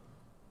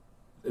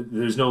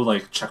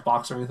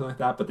checkbox or anything like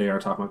that. But they are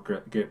talking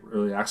about get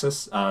early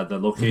access. The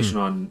location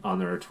on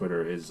their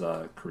Twitter is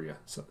Korea,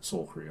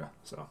 Seoul, Korea.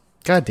 So.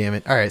 God damn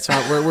it! All right, so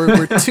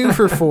we're 2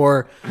 for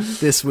 4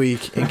 this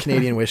week in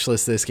Canadian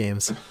wishlist this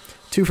games.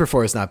 2 for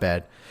 4 is not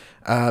bad.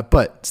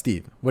 But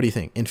Steve, what do you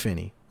think?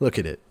 Infinity, look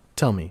at it.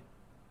 Tell me.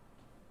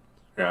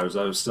 Yeah, I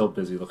was still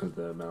busy looking at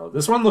the metal.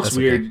 This one looks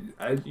weird.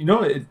 Okay.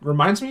 It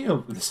reminds me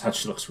of this.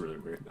 Actually, looks really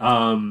weird.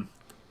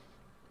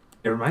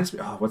 It reminds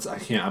me.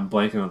 I'm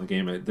blanking on the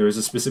game. There is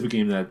a specific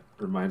game that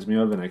reminds me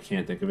of, and I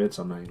can't think of it,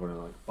 so I'm not even going to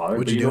like bother.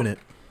 What'd you do in it?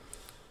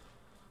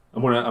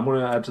 I'm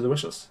gonna add to the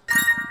wish list.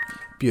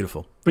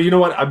 Beautiful. But you know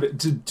what?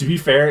 To be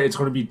fair, it's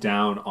going to be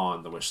down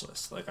on the wish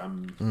list. Like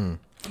I'm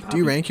do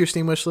you rank your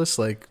Steam wish list?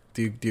 Like,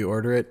 do you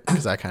order it?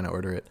 Because I kind of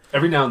order it.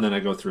 Every now and then I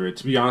go through it.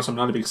 To be honest, I'm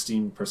not a big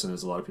Steam person,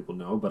 as a lot of people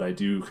know, but I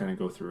do kind of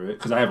go through it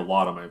because I have a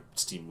lot on my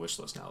Steam wish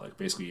list now. Like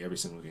basically every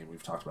single game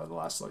we've talked about in the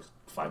last like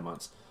 5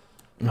 months,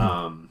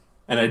 and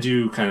I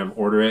do kind of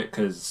order it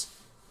because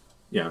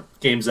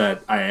games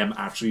that I am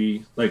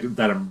actually like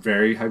that I'm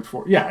very hyped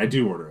for. Yeah, I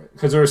do order it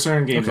because there are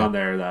certain games on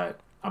there that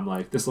I'm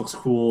like, this looks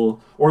cool,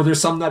 or there's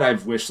some that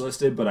I've wish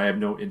listed, but I have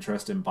no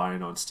interest in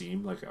buying on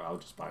Steam. Like, I'll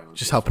just buy it on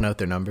Just Steam. helping out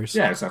their numbers.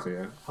 Yeah, exactly.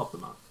 Yeah. Help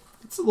them out.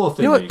 It's a little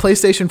thing. You know what?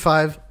 PlayStation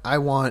 5, I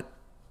want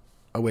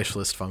a wish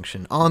list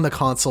function on the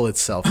console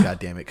itself. God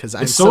damn it, because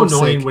I'm so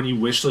annoying sick. when you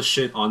wish list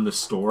shit on the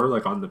store,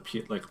 like on the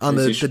on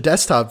the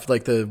desktop,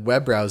 like the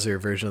web browser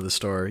version of the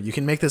store. You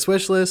can make this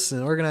wish list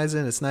and organize it.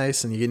 And it's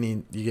nice, and you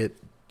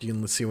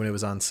can see when it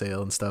was on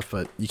sale and stuff,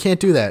 but you can't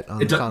do that on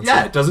the console.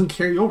 Yeah, it doesn't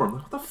carry over. I'm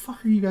like, what the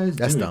fuck are you guys doing?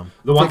 That's dumb.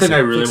 The one thing I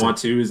really want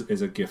to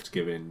is a gift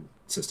giving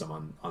system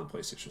on the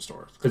PlayStation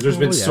Store. Because there's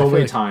been so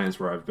many times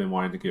where I've been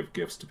wanting to give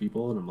gifts to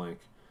people, and I'm like,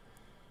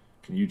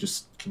 can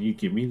you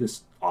give me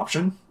this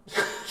option?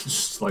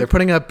 Just like, they're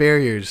putting up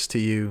barriers to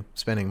you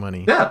spending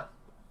money. Yeah.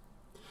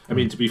 I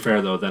mean, to be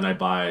fair, though, then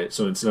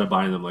so instead of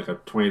buying them like a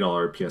 $20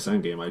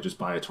 PSN game, I just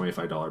buy a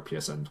 $25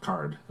 PSN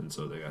card, and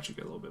so they actually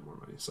get a little bit more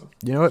money. So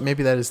you know what?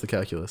 Maybe that is the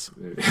calculus.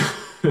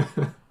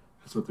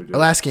 That's what they're doing. The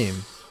last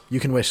game you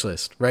can wish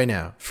list right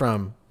now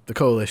from the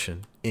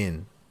Coalition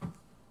in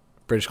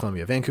British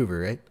Columbia,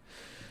 Vancouver, right?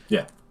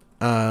 Yeah.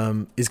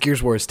 Is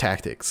Gears Wars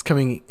Tactics,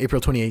 coming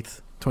April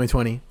 28th,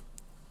 2020.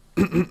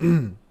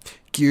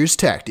 Gears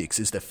Tactics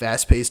is the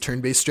fast-paced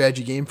turn-based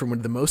strategy game from one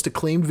of the most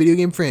acclaimed video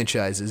game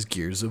franchises,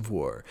 Gears of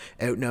War.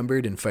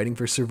 Outnumbered and fighting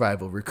for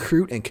survival,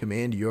 recruit and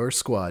command your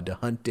squad to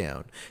hunt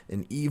down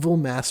an evil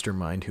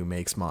mastermind who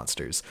makes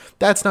monsters.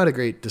 That's not a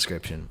great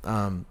description.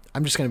 I'm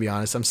just going to be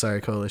honest. I'm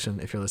sorry, Coalition,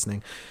 if you're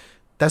listening.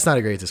 That's not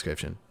a great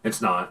description.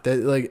 It's not.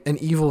 Like an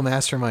evil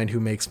mastermind who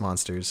makes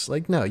monsters.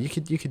 Like, no, you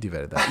could do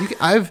better than that.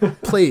 I've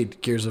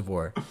played Gears of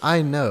War.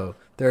 I know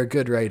there are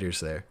good writers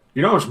there.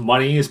 You know how much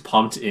money is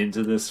pumped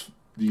into this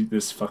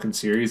fucking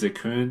series? They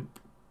couldn't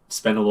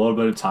spend a little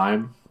bit of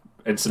time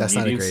and some That's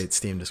meetings. Not a great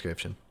Steam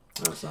description.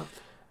 No, it's not.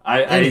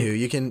 Anywho,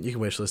 you can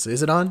wishlist it.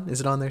 Is it on?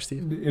 Is it on there,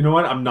 Steve? You know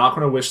what? I'm not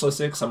going to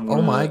wishlist it because I'm.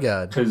 Oh my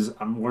god! Because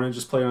I'm going to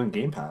just play it on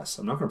Game Pass.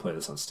 I'm not going to play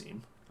this on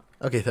Steam.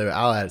 Okay, so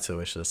I'll add it to the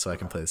wishlist so I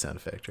can play the sound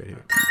effect right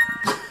here.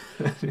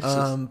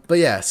 But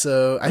yeah,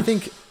 so I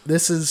think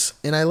this is,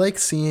 and I like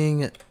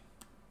seeing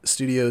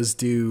studios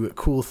do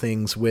cool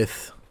things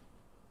with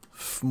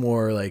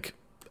more like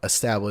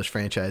established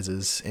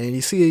franchises, and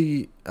you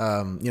see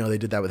they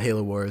did that with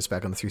Halo Wars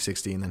back on the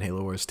 360 and then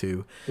Halo Wars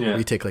 2. Yeah.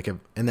 You take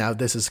and now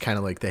this is kind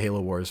of like the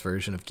Halo Wars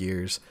version of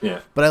Gears. Yeah.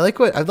 But I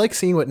like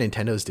seeing what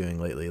Nintendo's doing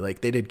lately.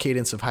 Like they did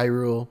Cadence of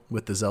Hyrule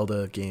with the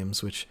Zelda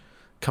games, which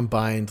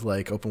combined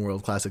like open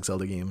world classic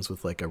Zelda games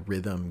with like a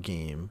rhythm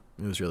game.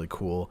 It was really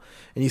cool.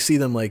 And you see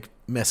them like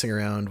messing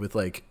around with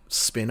like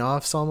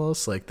spin-offs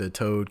almost, like the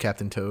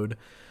Captain Toad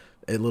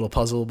little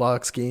puzzle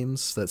box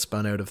games that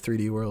spun out of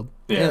 3D World.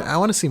 Yeah. And I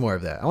want to see more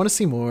of that. I want to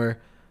see more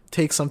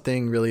take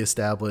something really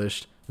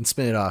established and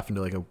spin it off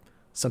into like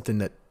something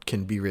that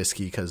can be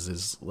risky because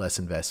there's less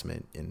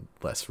investment and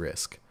less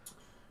risk.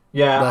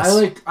 Yeah,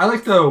 I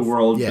like the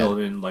world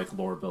building, like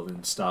lore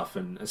building stuff,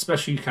 and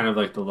especially kind of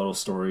like the little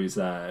stories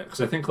that, because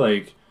I think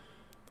like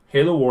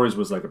Halo Wars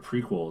was like a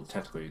prequel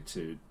technically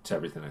to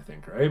everything, I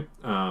think,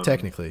 right?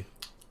 Technically.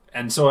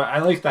 And so I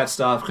like that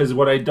stuff because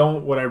what I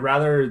don't want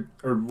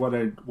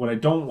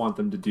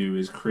them to do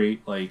is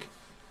create like,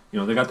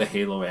 they got the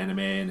Halo anime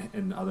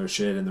and other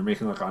shit, and they're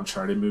making like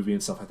Uncharted movie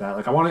and stuff like that.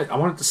 Like I want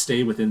it to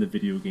stay within the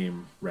video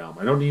game realm.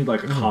 I don't need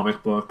like a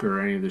comic book or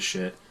any of this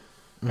shit.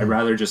 I'd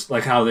rather just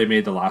like how they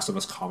made the Last of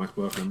Us comic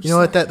book. You know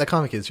what? That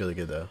comic is really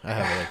good though. I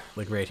have it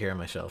like right here on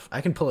my shelf.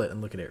 I can pull it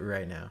and look at it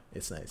right now.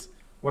 It's nice.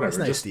 Whatever. It's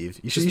nice, Steve.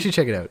 You should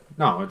check it out.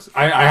 No,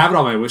 I have it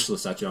on my wish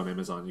list actually on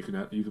Amazon. You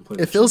can play.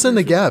 It fills in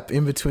the gap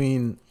in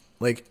between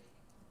like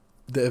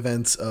the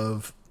events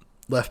of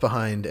Left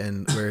Behind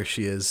and where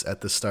she is at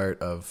the start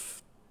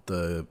of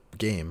the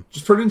game.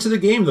 Just put it into the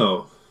game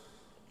though.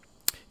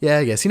 Yeah,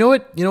 I guess. You know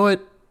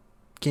what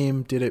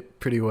game did it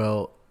pretty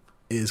well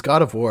is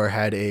God of War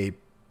had a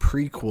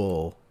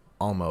prequel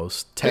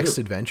almost text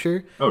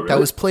adventure that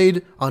was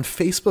played on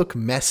Facebook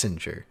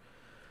Messenger.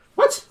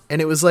 What?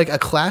 And it was like a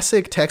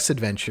classic text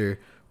adventure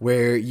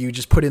where you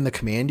just put in the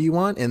command you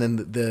want, and then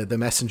the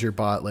messenger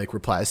bot like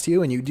replies to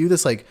you, and you do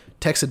this like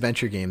text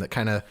adventure game that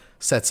kind of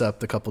sets up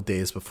the couple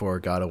days before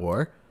God of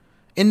War.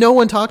 And no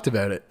one talked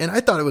about it. And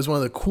I thought it was one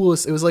of the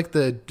coolest. It was like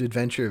the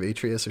Adventure of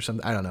Atreus or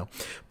something. I don't know.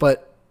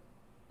 But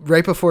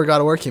right before God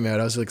of War came out,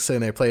 I was like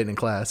sitting there playing it in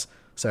class.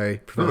 Sorry,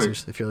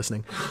 professors, if you're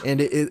listening. And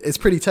it's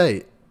pretty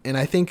tight. And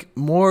I think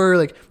more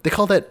like they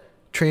call that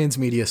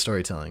transmedia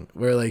storytelling,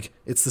 where like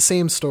it's the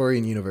same story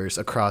and universe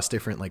across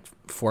different like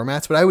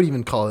formats. But I would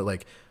even call it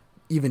like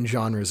even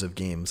genres of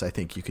games. I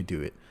think you could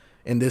do it.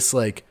 And this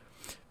like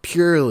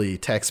purely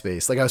text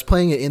based. Like I was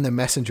playing it in the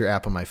Messenger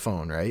app on my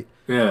phone, right?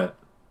 Yeah.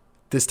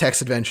 This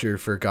text adventure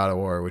for God of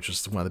War, which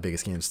was one of the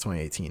biggest games of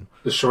 2018.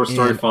 The short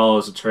story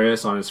follows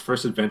Atreus on his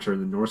first adventure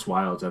in the Norse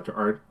wilds.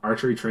 After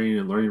archery training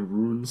and learning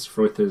runes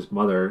with his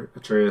mother,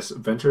 Atreus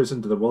ventures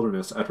into the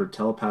wilderness after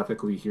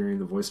telepathically hearing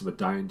the voice of a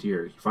dying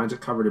deer. He finds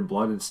it covered in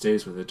blood and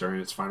stays with it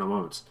during its final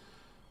moments.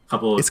 A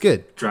couple of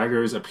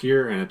draggers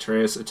appear, and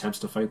Atreus attempts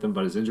to fight them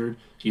but is injured.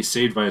 He is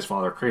saved by his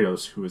father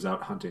Kratos, who is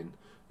out hunting.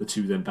 The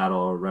two then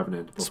battle a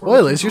revenant.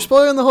 Spoilers! You're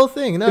spoiling the whole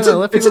thing.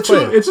 Let people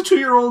play it. It's a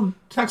 2-year-old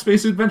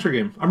text-based adventure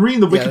game. I'm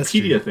reading the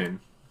Wikipedia thing.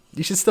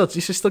 You should still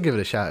give it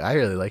a shot. I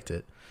really liked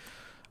it.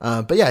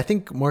 But yeah, I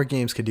think more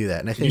games could do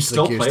that. And I think you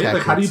still play it.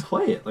 Like, how do you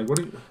play it? Like, what?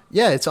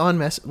 Yeah, it's on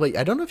Wait,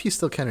 I don't know if you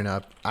still can or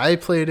not. I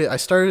played it. I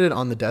started it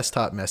on the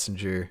desktop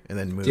Messenger and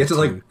then moved. You have to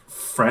like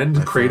friend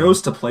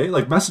Kratos to play.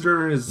 Like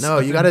Messenger is. No,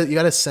 you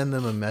gotta send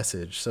them a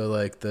message. So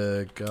like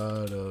the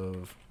God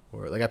of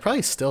War. Like I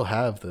probably still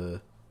have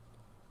the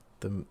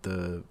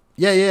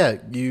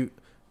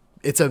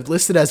it's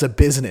listed as a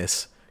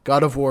business.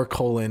 God of War :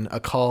 A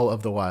Call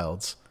of the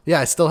Wilds. Yeah,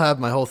 I still have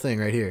my whole thing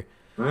right here.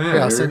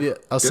 Yeah, I'll send you.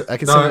 I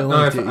can send you a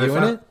link. You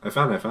want it? I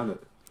found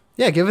it.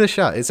 Yeah, give it a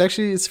shot.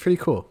 It's pretty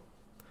cool.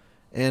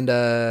 And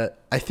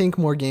I think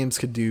more games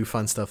could do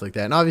fun stuff like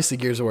that. And obviously,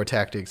 Gears of War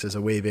Tactics is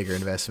a way bigger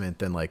investment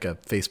than like a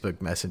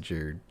Facebook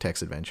Messenger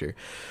text adventure.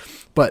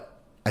 But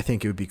I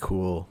think it would be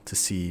cool to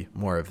see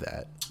more of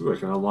that. Ooh, I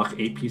can unlock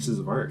 8 pieces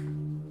of art.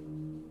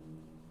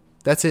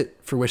 That's it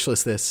for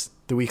Wishlist This,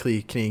 the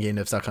weekly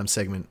CanadianGameDevs.com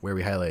segment where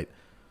we highlight.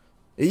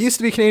 It used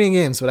to be Canadian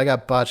games, but I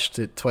got botched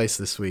it twice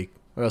this week.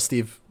 Or else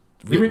Steve...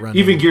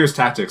 Even Gears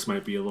Tactics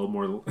might be a little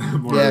more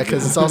yeah,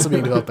 because it's also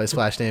being developed by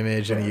Splash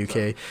Damage in the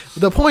UK.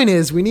 The point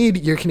is, we need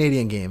your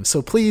Canadian games.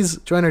 So please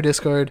join our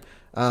Discord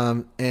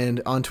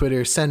and on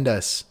Twitter, send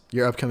us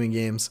your upcoming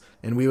games,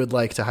 and we would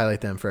like to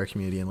highlight them for our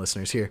community and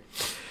listeners here.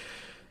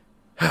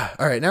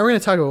 All right, now we're going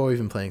to talk about what we've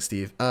been playing,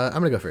 Steve. I'm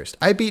going to go first.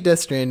 I beat Death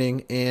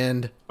Stranding,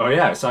 and... Oh,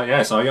 yeah, I saw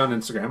you on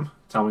Instagram.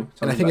 Tell me.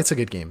 I think it's a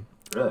good game.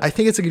 Really? I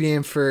think it's a good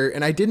game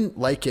and I didn't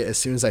like it as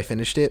soon as I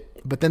finished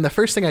it, but then the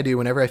first thing I do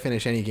whenever I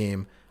finish any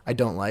game I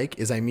don't like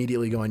is I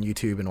immediately go on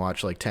YouTube and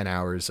watch like 10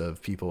 hours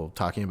of people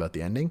talking about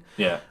the ending.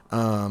 Yeah.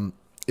 And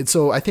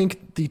so I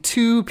think the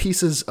two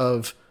pieces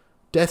of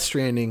Death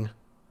Stranding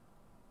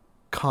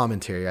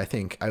commentary I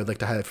think I would like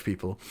to highlight for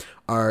people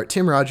are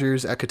Tim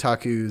Rogers at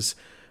Kotaku's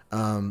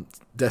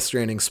Death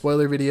Stranding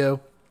spoiler video,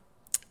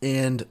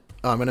 and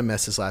I'm going to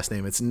mess his last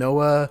name. It's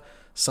Noah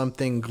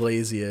something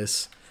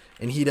Glazius,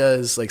 and he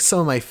does like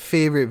some of my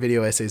favorite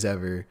video essays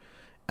ever.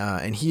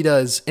 And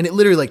it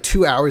literally like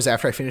 2 hours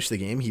after I finished the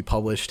game, he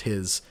published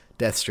his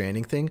Death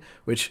Stranding thing,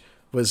 which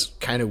was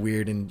kind of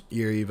weird and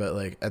eerie, but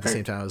like at the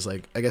same time, I was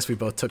like, I guess we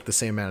both took the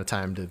same amount of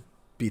time to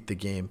beat the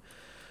game.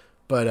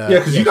 But yeah,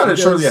 because you got it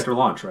shortly after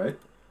launch, right?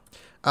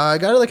 I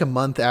got it like a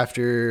month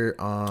after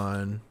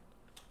on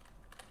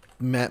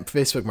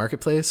Facebook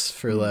Marketplace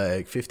for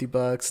like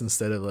 $50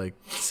 instead of like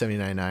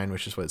 $79.99,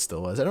 which is what it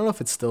still was. I don't know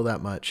if it's still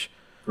that much,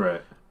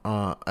 right?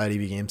 At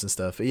EB Games and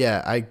stuff. But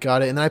yeah, I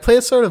got it, and then I play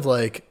it sort of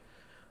like.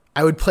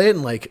 I would play it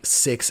in like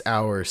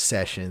 6-hour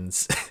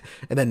sessions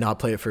and then not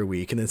play it for a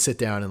week and then sit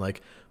down and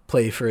like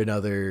play for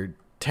another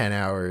 10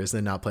 hours and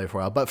then not play for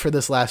a while. But for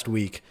this last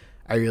week,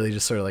 I really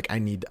just sort of like, I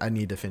need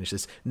to finish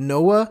this.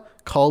 Noah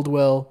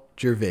Caldwell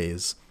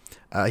Gervais.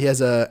 He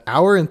has a 1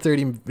 hour and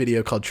 30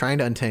 video called Trying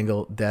to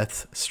Untangle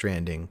Death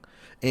Stranding.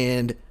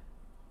 And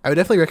I would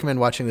definitely recommend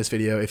watching this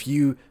video if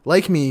you,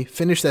 like me,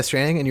 finished Death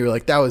Stranding and you were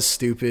like, that was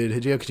stupid.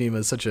 Hideo Kojima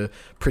is such a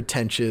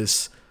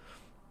pretentious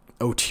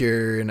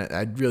auteur, and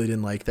I really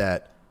didn't like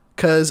that.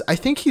 Because I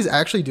think he's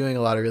actually doing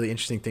a lot of really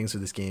interesting things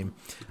with this game.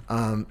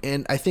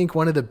 And I think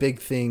one of the big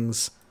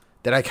things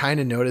that I kind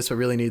of noticed but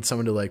really need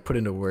someone to like put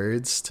into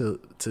words to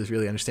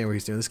really understand where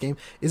he's doing this game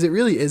is it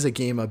really is a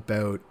game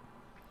about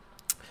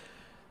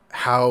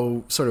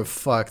how sort of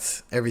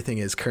fucked everything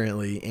is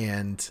currently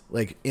and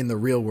like in the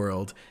real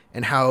world,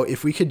 and how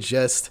if we could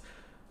just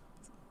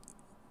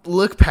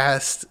look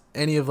past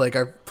any of like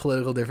our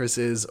political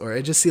differences or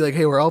just see like,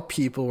 hey, we're all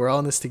people, we're all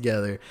in this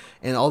together,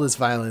 and all this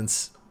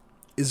violence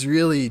is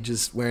really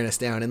just wearing us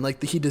down. And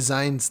like he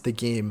designs the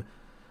game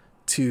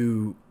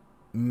to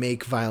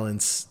make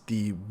violence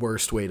the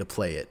worst way to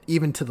play it,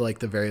 even to like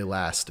the very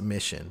last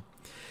mission.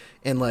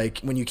 And like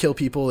when you kill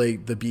people,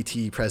 like the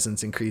BT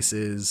presence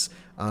increases,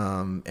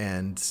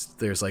 and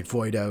there's like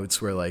void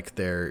outs where like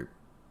their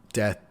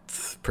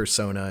death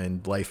persona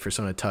and life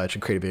persona touch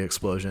and create a big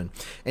explosion.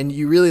 And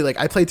you really like,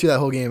 I played through that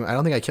whole game. I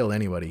don't think I killed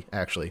anybody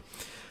actually.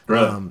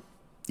 Really?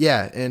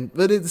 Yeah,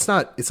 but it's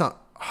not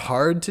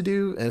hard to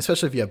do, and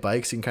especially if you have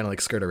bikes, you can kind of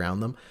like skirt around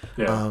them.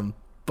 Yeah.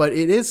 But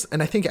it is,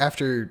 and I think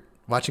after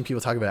watching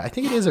people talk about it, I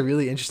think it is a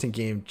really interesting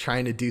game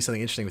trying to do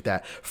something interesting with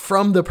that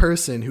from the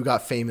person who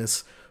got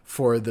famous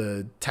for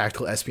the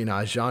tactical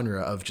espionage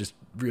genre of just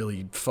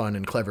really fun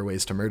and clever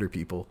ways to murder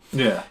people.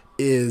 Yeah.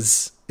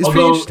 Is pretty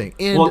interesting.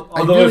 And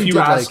although I really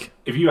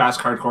if you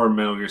ask hardcore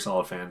Metal Gear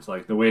Solid fans,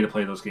 like the way to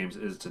play those games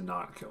is to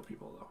not kill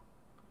people though.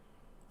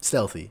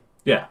 Stealthy.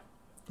 Yeah.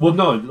 Well,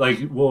 no,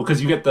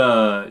 because you get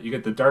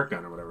the dart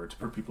gun or whatever to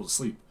put people to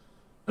sleep,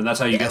 and that's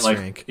how you get like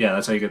rank. Yeah,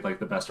 that's how you get like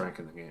the best rank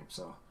in the game.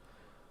 So,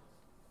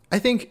 I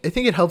think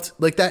it helped.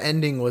 Like that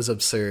ending was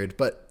absurd,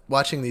 but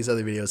watching these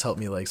other videos helped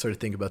me like sort of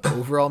think about the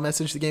overall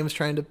message the game was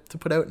trying to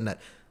put out, and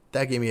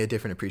that gave me a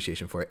different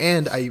appreciation for it.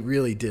 And I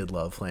really did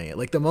love playing it.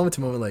 Like the moment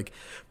to moment, like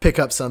pick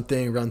up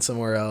something, run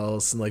somewhere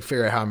else, and like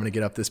figure out how I'm going to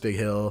get up this big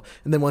hill.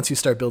 And then once you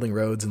start building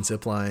roads and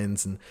zip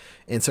lines and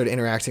sort of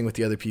interacting with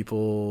the other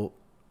people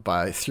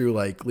through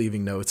like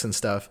leaving notes and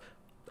stuff,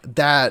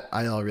 that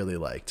I all really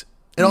liked.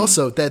 And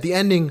also that the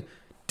ending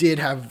did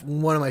have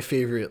one of my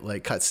favorite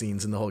like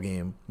cutscenes in the whole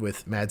game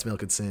with Mads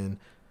Mikkelsen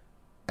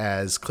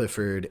as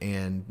Clifford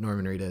and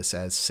Norman Reedus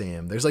as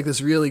Sam. There's like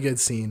this really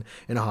good scene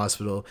in a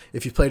hospital.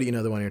 If you played it, you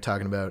know the one you're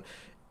talking about.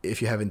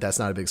 If you haven't, that's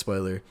not a big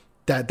spoiler.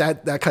 That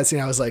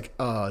cutscene, I was like,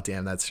 oh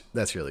damn,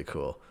 that's really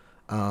cool.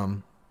 Yeah.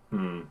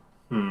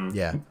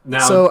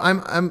 Now, so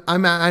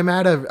I'm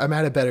at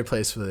a better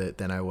place with it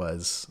than I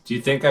was. Do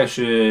you think I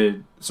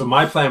should? So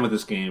my plan with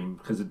this game,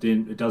 because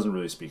it doesn't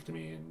really speak to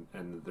me,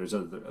 and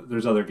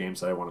there's other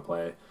games that I want to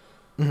play.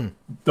 Mm-hmm.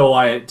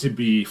 Though to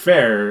be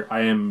fair,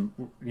 I am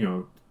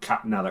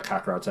now that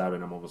Kakarot's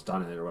happened, I'm almost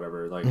done it or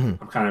whatever. Like I'm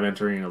kind of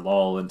entering a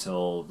lull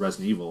until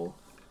Resident Evil.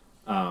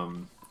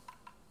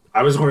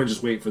 I was going to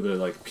just wait for the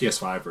like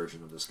PS5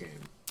 version of this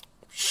game.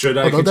 Should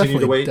I continue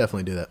to wait?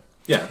 Definitely do that.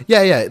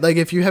 Yeah. Like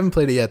if you haven't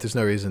played it yet, there's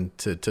no reason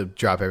to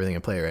drop everything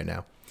and play it right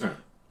now.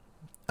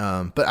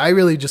 Right. But I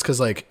really just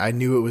because like I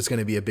knew it was going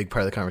to be a big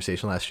part of the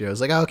conversation last year. I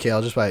was like, okay,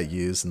 I'll just buy it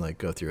used and like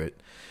go through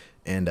it.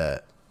 And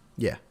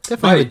yeah,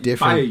 definitely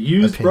buy it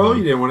used, opinion. Bro.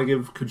 You didn't want to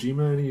give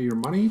Kojima any of your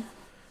money?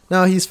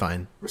 No, he's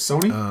fine. Or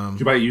Sony? Did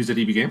you buy it used at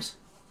EB Games?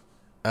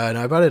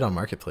 No, I bought it on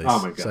Marketplace. Oh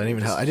my god! So I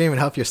didn't even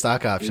help your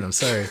stock option. I'm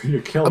sorry.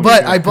 You're killing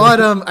but me. I bought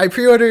I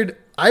pre-ordered.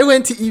 I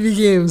went to EB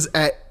Games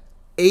at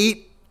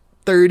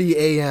 8:30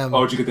 a.m.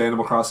 Oh, did you get the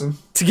Animal Crossing?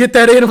 To get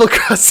that Animal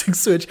Crossing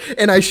Switch,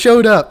 and I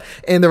showed up,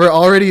 and there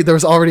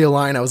was already a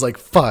line. I was like,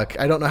 "Fuck!"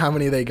 I don't know how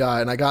many they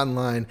got, and I got in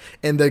line,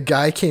 and the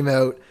guy came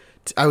out.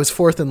 I was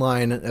fourth in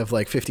line of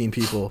like 15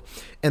 people,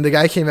 and the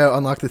guy came out,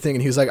 unlocked the thing,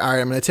 and he was like, all right,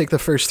 I'm going to take the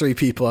first 3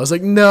 people. I was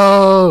like,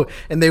 no.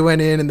 And they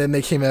went in, and then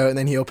they came out, and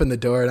then he opened the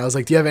door, and I was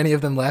like, do you have any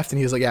of them left? And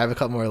he was like, yeah, I have a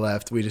couple more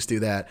left. We just do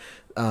that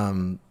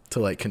to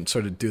like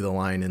sort of do the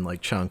line in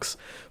like chunks.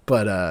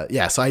 But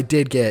yeah, so I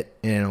did get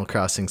an Animal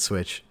Crossing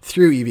Switch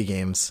through EB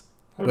Games,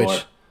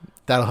 which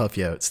that'll help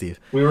you out, Steve.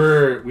 We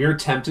were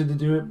tempted to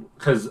do it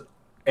because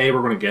we're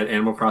going to get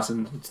Animal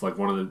Crossing. It's like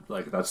one of the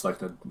like that's like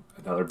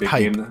another big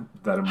game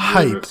that I'm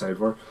really excited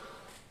for.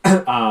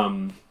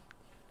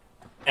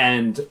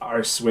 And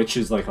our Switch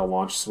is like a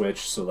launch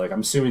Switch, so like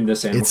I'm assuming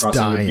this Animal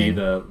Crossing would be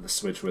the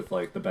Switch with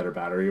like the better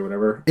battery or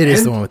whatever. It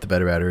is the one with the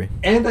better battery.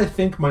 And I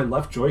think my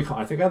left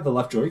Joy-Con. I think I have the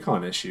left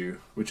Joy-Con issue,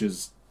 which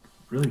is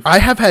really fun. I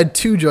have had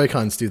 2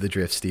 Joy-Cons do the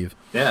drift, Steve.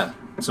 Yeah.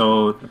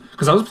 So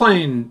because I was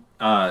playing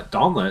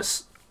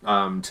Dauntless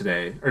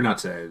today, or not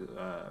today,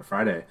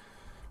 Friday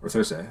or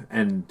Thursday,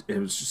 and it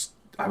was just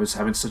I was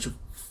having such a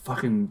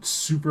fucking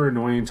super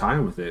annoying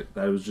time with it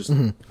that it was just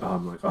like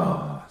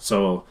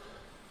so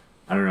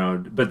I don't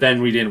know, but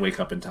then we didn't wake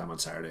up in time on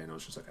Saturday, and I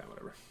was just like,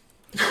 whatever.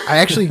 I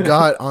actually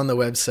got on the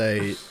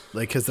website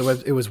like because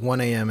it was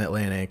 1 a.m.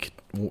 Atlantic,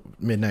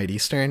 midnight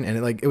Eastern, and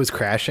it was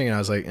crashing, and I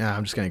was like,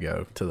 I'm just gonna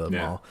go to the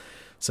mall.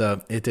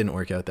 So it didn't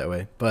work out that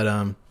way, but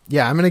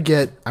yeah, I'm gonna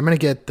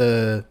get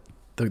the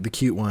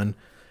cute one.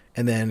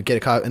 and then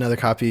get another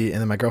copy,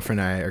 and then my girlfriend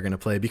and I are going to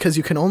play, because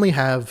you can only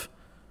have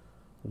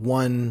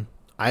one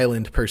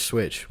island per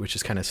Switch, which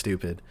is kind of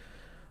stupid.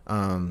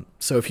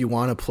 So if you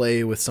want to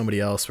play with somebody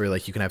else where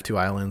like you can have two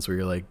islands where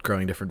you're like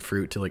growing different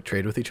fruit to like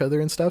trade with each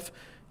other and stuff,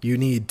 you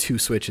need 2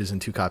 Switches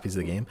and 2 copies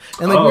of the game.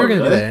 And like we were going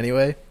to do that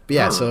anyway. But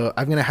yeah, so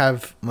I'm going to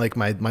have like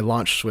my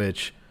launch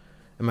Switch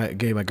and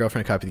give my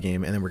girlfriend a copy of the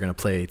game, and then we're going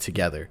to play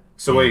together.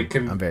 So wait,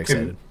 I'm very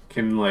excited.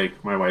 Can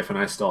like my wife and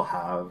I still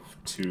have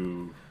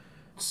 2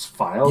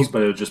 files,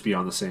 but it'll just be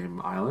on the same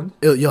island?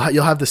 You'll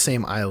have the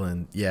same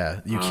island.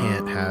 Yeah, you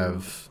can't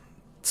have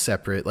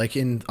separate, like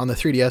on the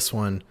 3DS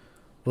one.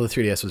 Well, the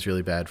 3DS was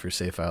really bad for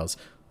save files.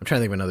 I'm trying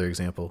to think of another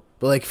example.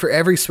 But like for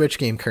every Switch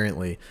game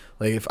currently,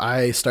 like if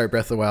I start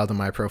Breath of the Wild on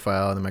my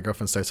profile and then my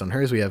girlfriend starts on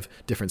hers, we have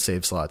different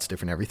save slots,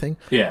 different everything.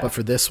 Yeah. But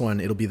for this one,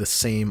 it'll be the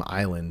same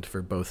island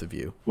for both of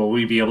you. Will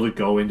we be able to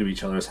go into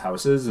each other's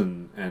houses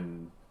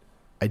and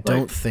I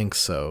don't think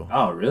so.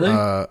 Oh, really?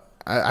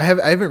 I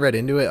haven't read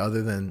into it,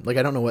 other than like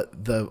I don't know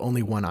what the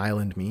only one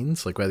island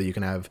means. Like whether you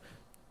can have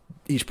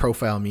each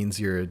profile means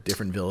you're a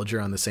different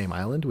villager on the same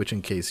island, which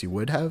in case you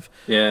would have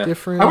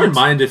different. I wouldn't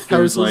mind if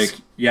there's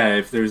houses.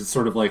 if there's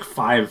sort of like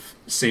 5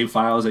 save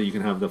files that you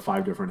can have the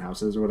 5 different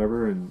houses or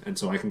whatever, and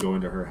so I can go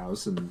into her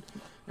house and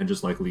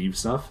just like leave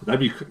stuff. That'd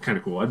be kind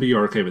of cool. I'd be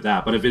okay with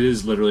that. But if it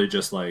is literally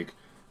just like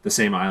the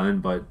same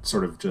island but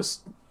sort of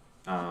just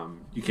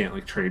you can't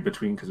like trade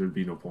between because there'd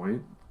be no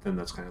point, then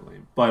that's kind of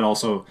lame. But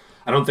also,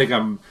 I don't think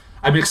I'm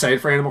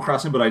excited for Animal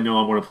Crossing, but I know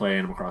I'm going to play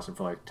Animal Crossing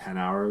for like 10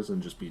 hours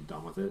and just be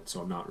done with it.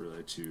 So I'm not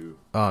really too...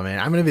 Oh man,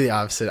 I'm going to be the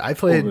opposite. I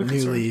played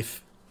New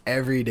Leaf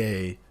every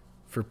day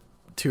for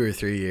 2 or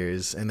 3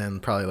 years, and then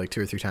probably like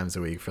 2 or 3 times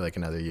a week for like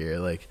another year.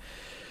 Like,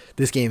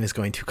 this game is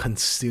going to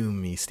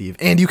consume me, Steve.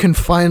 And you can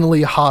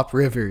finally hop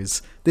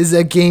rivers. This is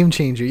a game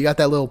changer. You got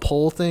that little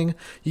pole thing.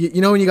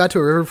 You know when you got to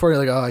a river before, you're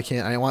like, oh, I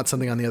can't. I want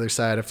something on the other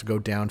side. I have to go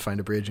down, find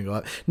a bridge, and go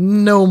up.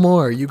 No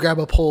more. You grab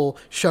a pole,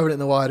 shove it in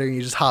the water, and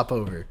you just hop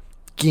over.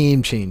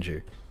 Game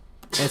changer.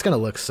 And it's going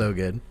to look so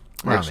good.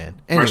 Oh, man.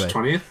 Anyway, March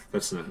 20th?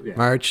 That's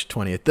March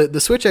 20th.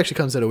 The Switch actually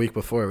comes out a week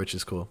before, which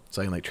is cool.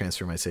 So I can like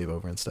transfer my save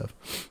over and stuff.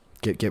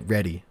 Get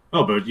ready.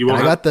 Oh, but you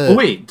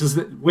won't. Does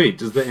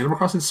the Animal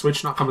Crossing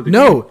Switch not come with the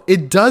game? No,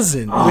 it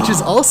doesn't, which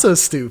is also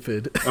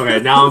stupid. Okay,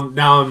 now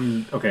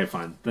I'm okay,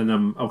 fine. Then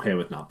I'm okay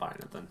with not buying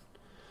it then.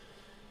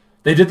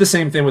 They did the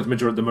same thing with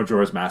the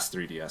Majora's Mask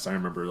 3DS. I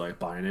remember like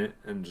buying it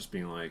and just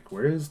being like,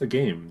 "Where is the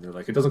game?" They're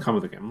like, "It doesn't come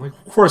with the game." I'm like,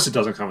 "Of course it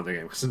doesn't come with the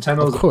game because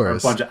Nintendo's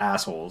a bunch of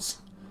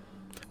assholes."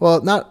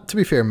 Well, not to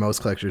be fair,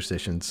 most collector's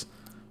editions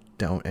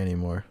don't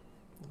anymore.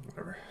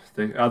 Whatever.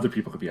 Other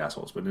people could be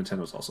assholes, but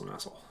Nintendo's also an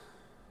asshole.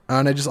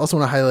 And I just also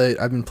want to highlight,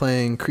 I've been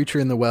playing Creature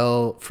in the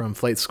Well from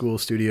Flight School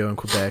Studio in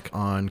Quebec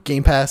on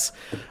Game Pass.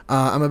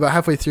 I'm about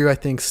halfway through, I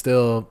think,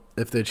 still,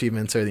 if the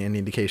achievements are the any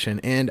indication.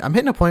 And I'm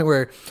hitting a point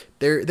where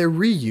they're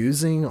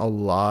reusing a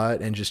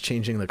lot and just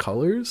changing the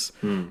colors.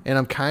 And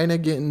I'm kind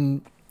of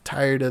getting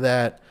tired of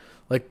that.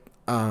 Like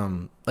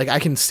I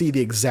can see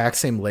the exact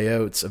same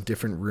layouts of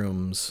different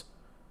rooms,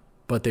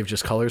 but they've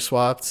just color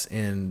swapped.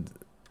 And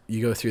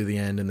you go through the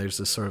end, and there's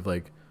this sort of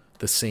like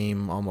the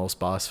same almost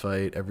boss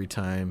fight every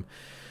time.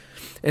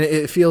 And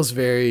it feels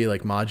very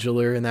like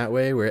modular in that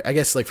way, where I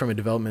guess like from a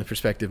development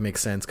perspective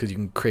makes sense because you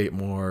can create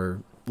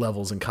more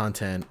levels and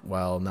content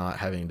while not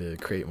having to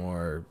create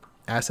more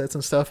assets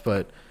and stuff.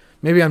 But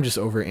maybe I'm just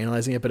over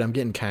analyzing it, but I'm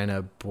getting kind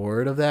of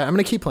bored of that. I'm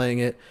going to keep playing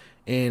it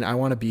and I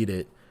want to beat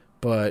it,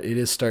 but it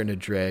is starting to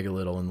drag a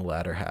little in the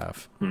latter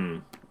half.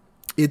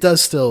 It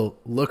does still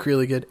look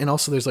really good. And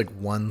also there's like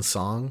one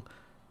song,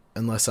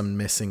 unless I'm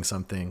missing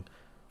something,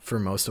 for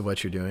most of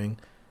what you're doing.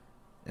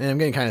 And I'm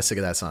getting kind of sick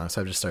of that song, so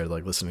I've just started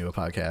like listening to a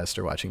podcast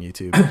or watching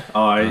YouTube.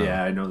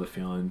 Yeah, I know the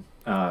feeling.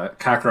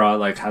 Kakarot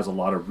like has a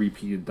lot of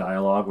repeated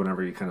dialogue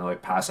whenever you kind of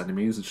like pass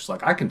enemies. It's just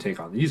like, I can take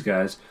on these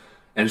guys,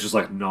 and it's just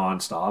like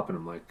nonstop. And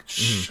I'm like,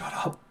 shut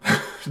up,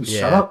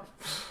 shut up.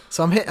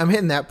 So I'm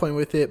hitting that point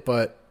with it,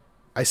 but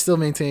I still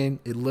maintain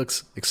it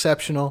looks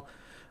exceptional.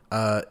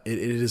 It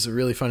is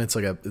really fun. It's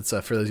like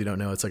for those who don't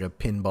know, it's like a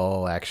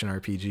pinball action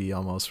RPG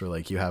almost, where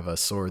like you have a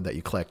sword that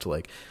you collect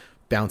like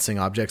bouncing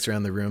objects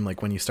around the room.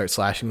 Like when you start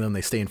slashing them,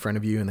 they stay in front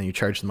of you, and then you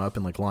charge them up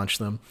and like launch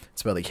them.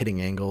 It's about like hitting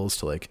angles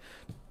to like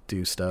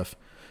do stuff.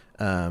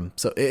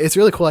 So it's a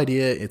really cool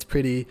idea. It's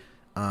pretty.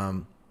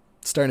 Starting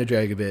to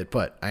drag a bit,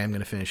 but I am going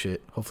to finish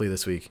it hopefully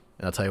this week,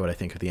 and I'll tell you what I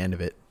think at the end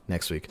of it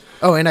next week.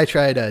 Oh, and I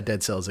tried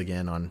Dead Cells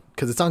again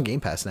because it's on Game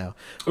Pass now.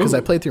 Because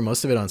I played through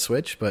most of it on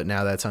Switch, but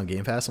now that's on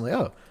Game Pass, I'm like,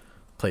 oh,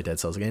 play Dead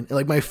Cells again. And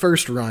like my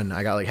first run,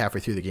 I got like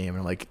halfway through the game, and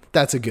I'm like,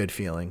 that's a good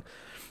feeling.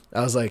 I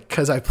was like,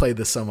 because I played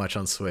this so much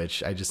on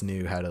Switch, I just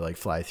knew how to like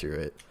fly through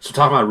it. So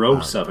talking about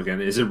rogue stuff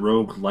again, is it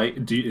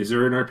roguelite? Is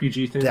there an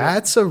RPG thing?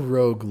 That's a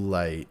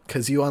roguelite,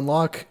 because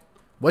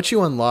what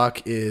you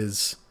unlock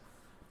is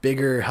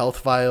bigger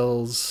health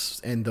vials,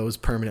 and those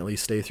permanently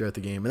stay throughout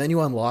the game. And then you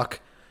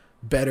unlock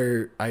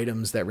better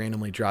items that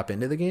randomly drop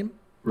into the game.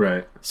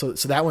 Right. So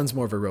that one's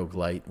more of a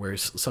roguelite, where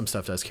some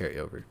stuff does carry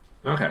over.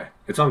 Okay.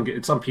 It's on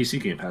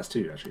PC Game Pass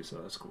too, actually, so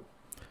that's cool.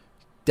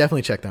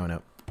 Definitely check that one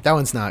out. That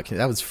one's not.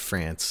 That was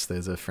France.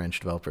 There's a French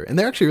developer, and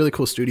they're actually a really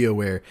cool studio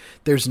where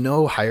there's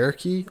no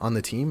hierarchy on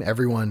the team.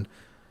 Everyone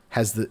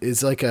has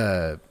it's like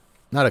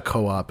not a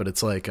co-op, but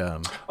it's like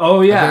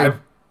oh yeah, a very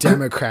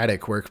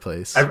democratic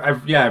workplace.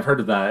 I've heard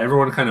of that.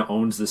 Everyone kind of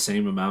owns the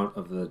same amount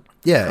of the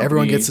company.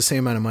 Everyone gets the same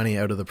amount of money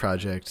out of the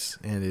project,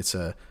 and it's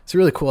a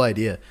really cool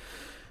idea.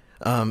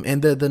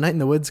 And the Night in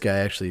the Woods guy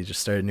actually just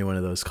started a new one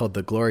of those called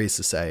the Glory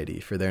Society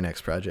for their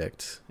next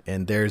project.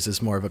 And theirs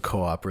is more of a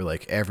co-op where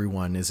like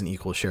everyone is an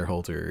equal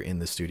shareholder in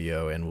the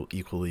studio and will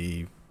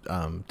equally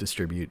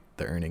distribute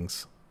the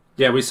earnings.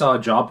 Yeah, we saw a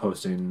job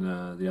posting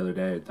the other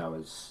day that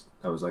was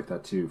like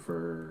that too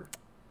for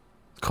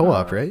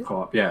co-op, right?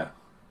 Co-op, yeah.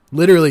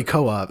 Literally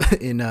co-op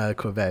in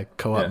Quebec.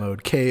 Co-op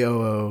mode.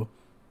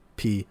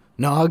 KOOP.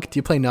 Nog? Do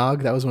you play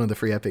Nog? That was one of the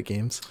free Epic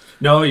games.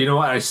 No, you know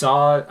what? I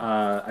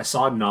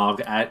saw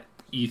Nog at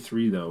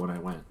E3 though when I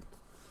went.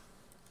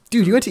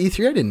 Dude, you went to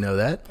E3? I didn't know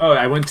that. Oh,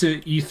 I went to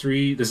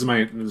E3. This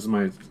is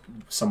my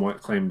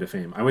somewhat claim to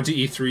fame. I went to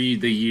E3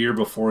 the year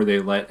before they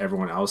let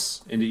everyone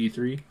else into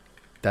E3.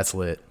 That's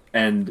lit.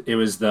 And it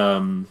was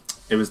the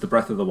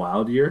Breath of the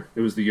Wild year.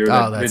 It was the year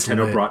that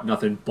Nintendo brought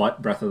nothing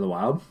but Breath of the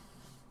Wild.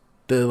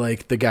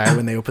 The guy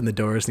when they open the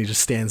doors and he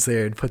just stands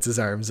there and puts his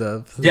arms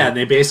up. Yeah, and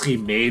they basically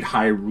made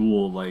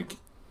Hyrule like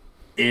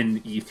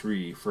in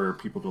E3 for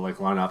people to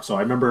like line up. So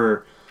I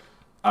remember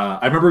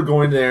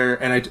going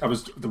there, and I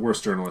was the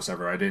worst journalist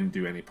ever. I didn't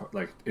do any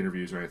like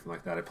interviews or anything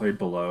like that. I played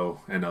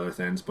below and other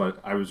things, but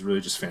I was really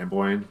just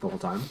fanboying the whole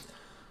time.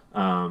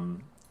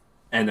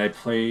 And I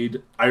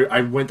played.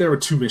 I went there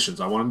with two missions.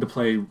 I wanted to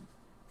play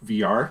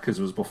VR because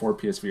it was before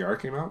PSVR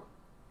came out,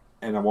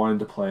 and I wanted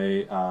to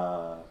play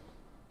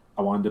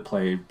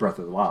Breath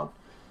of the Wild.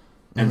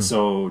 And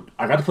so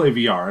I got to play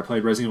VR. I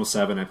played Resident Evil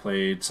 7. I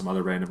played some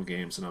other random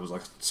games, and I was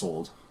like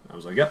sold. I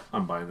was like, yep,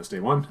 I'm buying this day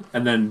one.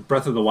 And then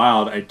Breath of the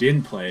Wild, I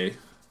didn't play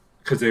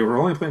because they were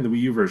only playing the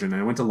Wii U version.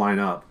 And I went to line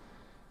up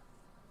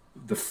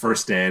the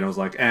first day, and I was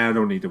like, I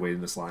don't need to wait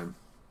in this line.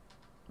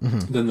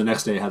 Then the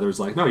next day, Heather was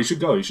like, no, you should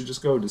go. You should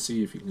just go to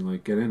see if you can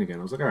like get in again.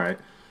 I was like, all right.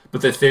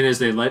 But the thing is,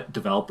 they let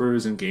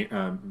developers and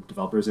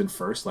developers in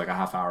first, like a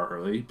half hour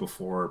early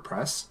before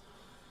press.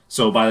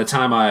 So by the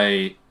time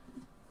I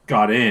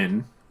got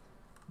in,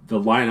 the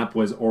lineup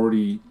was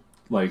already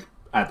like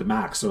at the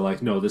max. So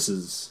like, no, this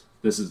is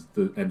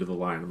the end of the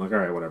line. I'm like, all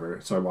right, whatever.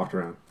 So I walked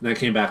around. And then I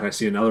came back and I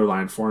see another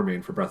line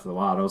forming for Breath of the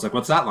Wild. I was like,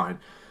 what's that line?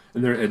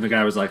 And the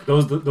guy was like,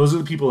 those are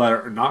the people that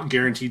are not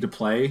guaranteed to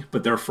play,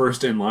 but they're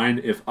first in line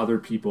if other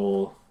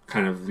people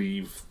kind of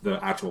leave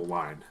the actual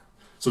line.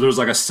 So there was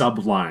like a sub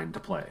line to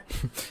play.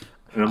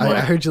 And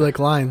I heard you like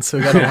lines, so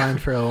we got a line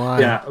for a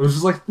line. Yeah, it was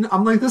just like,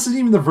 I'm like, this isn't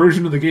even the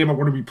version of the game I'm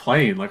going to be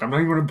playing. Like, I'm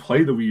not even going to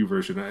play the Wii U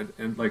version.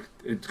 And like,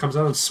 it comes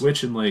out on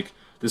Switch, and like,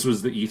 this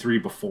was the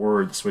E3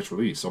 before the Switch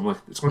release. So I'm like,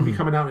 it's going to be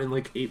coming out in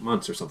like 8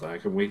 months or something. I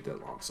can wait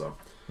that long. So,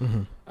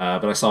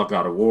 but I saw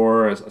God of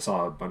War. I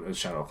saw a bunch of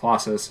Shadow of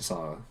Colossus. I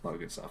saw a lot of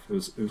good stuff. It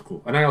was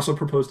cool. And I also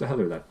proposed to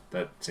Heather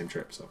that same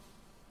trip. So.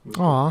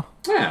 Aw.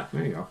 Yeah,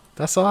 there you go.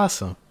 That's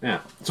awesome.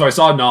 Yeah. So I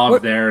saw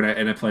Nog there,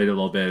 and I played a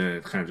little bit, and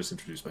it kind of just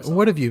introduced myself.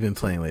 What have you been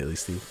playing lately,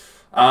 Steve?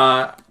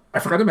 I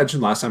forgot to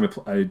mention last time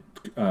I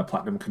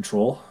Platinum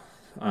Control.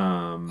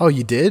 Oh,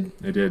 you did?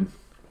 I did.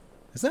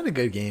 Is that a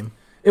good game?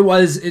 It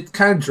was. It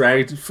kind of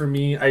dragged for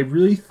me. I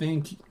really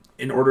think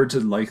in order to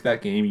like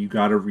that game, you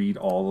got to read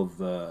all of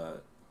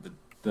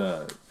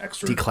the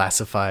extra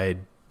declassified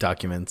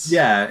documents.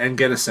 Yeah, and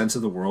get a sense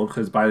of the world,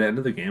 because by the end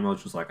of the game, I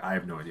was just like, I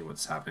have no idea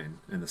what's happening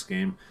in this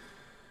game.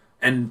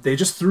 And they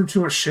just threw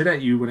too much shit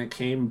at you when it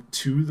came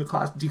to the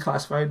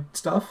declassified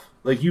stuff.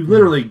 Like, you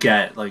literally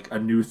get like a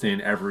new thing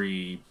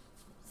every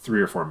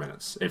 3 or 4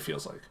 minutes, it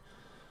feels like.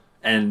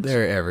 And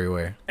they're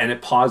everywhere. And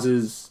it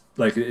pauses,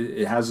 like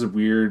it has a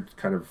weird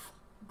kind of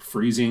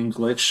freezing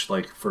glitch,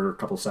 like for a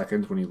couple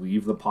seconds when you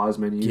leave the pause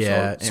menu.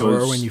 Yeah,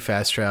 or when you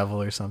fast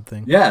travel or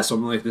something. Yeah, so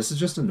I'm like, this is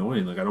just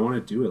annoying. Like, I don't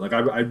want to do it. Like,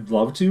 I'd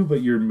love to,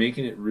 but you're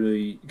making it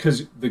really...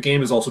 Because the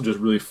game is also just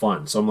really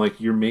fun. So I'm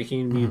like, you're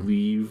making me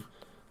leave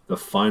the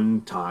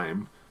fun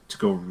time to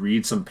go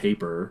read some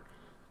paper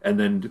and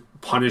then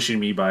punishing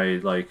me by,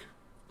 like,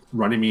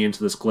 running me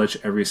into this glitch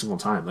every single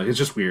time. Like, it's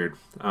just weird.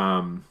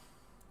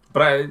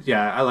 But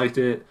I liked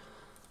it.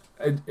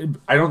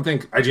 I don't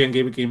think IGN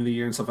gave it Game of the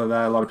Year and stuff like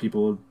that. A lot of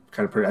people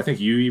kind of put it. I think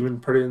you even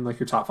put it in like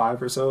your top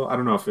 5 or so. I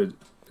don't know if it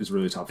is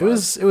really top 5.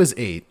 It was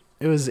 8.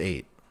 It was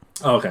 8.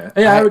 Oh, okay.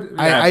 Yeah,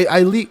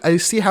 I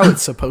see how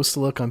it's supposed to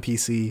look on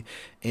PC,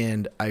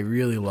 and I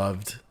really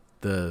loved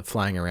the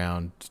flying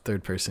around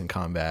third person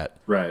combat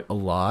a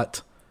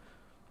lot.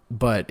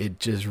 But it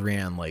just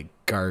ran like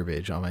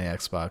garbage on my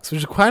Xbox,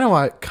 which is kind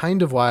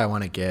of why I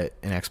want to get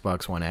an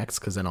Xbox One X,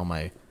 because then all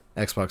my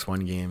Xbox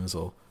One games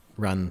will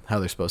run how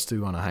they're supposed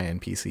to on a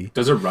high-end PC.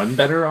 Does it run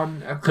better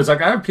on... Because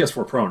like, I have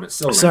PS4 Pro and it's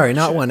still... Sorry,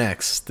 not One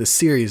X. The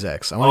Series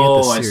X. I want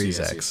to get the Series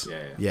I see. X.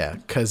 Yeah,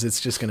 because it's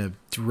just going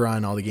to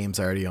run all the games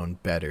I already own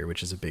better,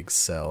 which is a big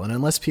sell. And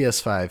unless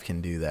PS5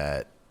 can do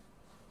that...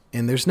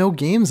 And there's no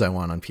games I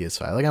want on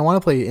PS5. Like, I want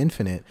to play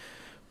Infinite,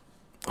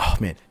 Oh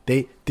man,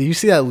 did you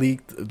see that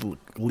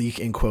leak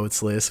in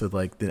quotes list with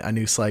like a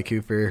new Sly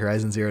Cooper,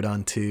 Horizon Zero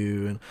Dawn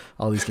 2, and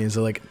all these games?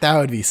 Are like, that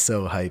would be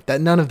so hype.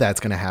 That none of that's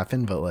gonna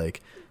happen, but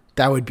like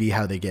that would be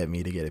how they get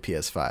me to get a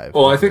PS5.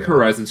 Well, I think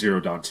Horizon Zero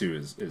Dawn 2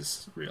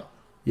 is real.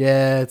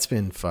 Yeah, it's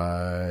been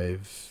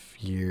 5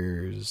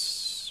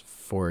 years,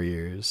 4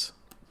 years.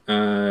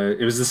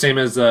 It was the same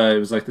as it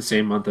was like the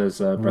same month as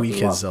Breath of the Week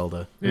Wild. as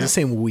Zelda. It was the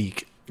same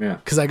week. Yeah,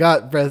 because I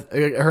got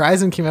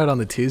Horizon came out on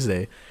the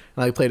Tuesday.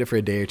 And I played it for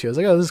a day or two. I was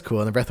like, oh, this is cool.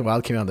 And then Breath of the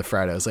Wild came out on the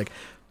Friday. I was like,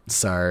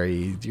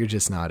 sorry, you're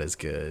just not as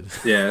good.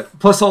 Yeah.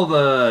 Plus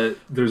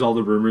there's all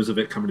the rumors of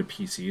it coming to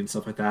PC and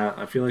stuff like that.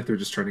 I feel like they're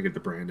just trying to get the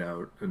brand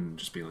out and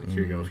just be like,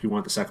 here you go. If you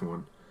want the second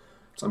one,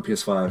 it's on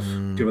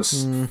PS5. Give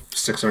us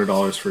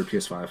 $600 for a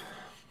PS5.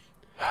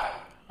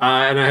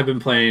 And I have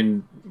been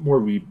playing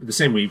the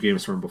same Wii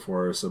games from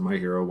before. So My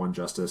Hero, One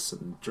Justice,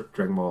 and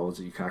Dragon Ball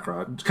Z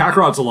Kakarot.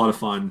 Kakarot's a lot of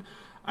fun.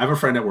 I have a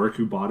friend at work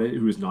who bought it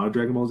who is not a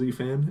Dragon Ball Z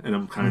fan, and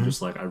I'm kind of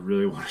just like, I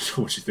really want to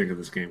know what you think of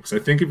this game, because I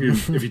think if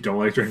you don't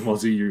like Dragon Ball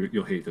Z,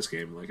 you'll hate this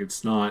game. Like,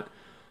 it's not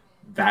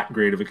that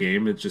great of a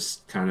game. It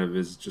just kind of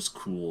is just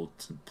cool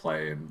to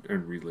play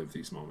and relive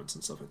these moments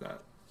and stuff like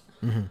that.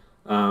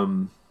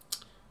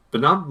 But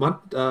not much.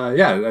 I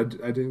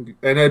didn't,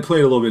 and I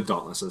played a little bit of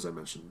Dauntless, as I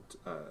mentioned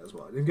as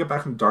well. I didn't get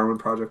back from Darwin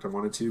Project. I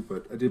wanted to,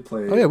 but I did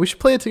play. Oh yeah, we should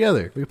play it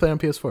together. We can play it on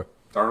PS4.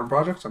 Darwin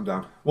Project? I'm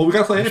down. Well, we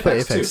got to play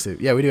Apex too.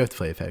 Yeah, we do have to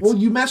play Apex. Well,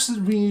 you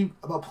messaged me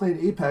about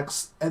playing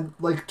Apex, and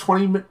like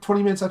 20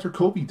 minutes after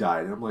Kobe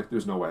died, and I'm like,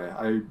 there's no way.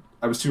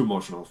 I was too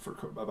emotional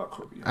about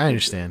Kobe. I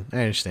understand.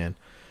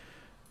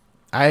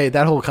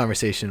 That whole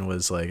conversation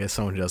was like, as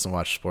someone who doesn't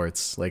watch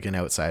sports, like an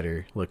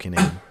outsider looking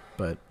in,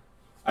 but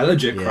I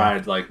legit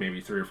cried like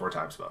maybe 3 or 4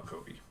 times about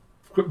Kobe.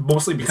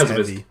 Mostly because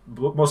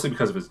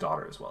of his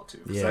daughter as well too.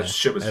 Yeah, that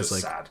shit was just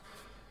like, sad.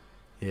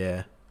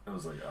 Yeah. I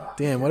was like,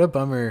 damn, what a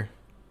bummer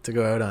to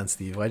go out on,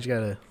 Steve.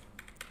 Did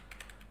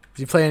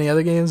you play any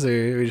other games,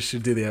 or we just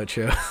should do the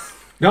outro?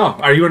 No,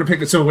 are you going to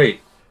pick it? So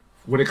wait,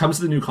 when it comes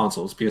to the new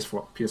consoles,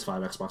 PS4,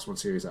 PS5, Xbox One,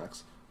 Series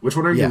X, which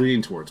one are you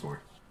leaning towards more?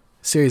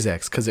 Series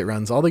X, because it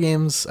runs all the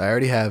games I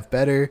already have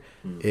better.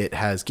 It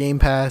has Game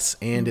Pass,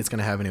 and it's going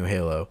to have a new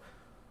Halo.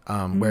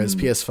 Whereas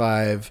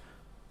PS5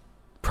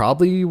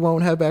 probably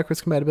won't have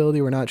backwards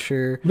compatibility. We're not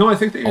sure. No, I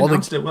think they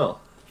announced it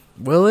will.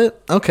 Will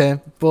it? Okay.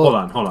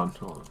 Well, hold on.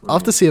 I'll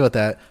have to see about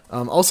that.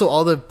 Also,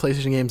 all the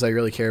PlayStation games I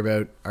really care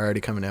about are already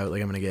coming out.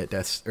 Like, I'm going to get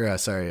Last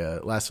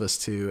of Us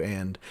 2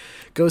 and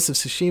Ghost of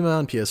Tsushima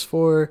on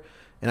PS4.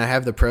 And I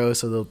have the Pro,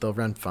 so they'll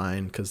run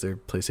fine because they're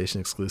PlayStation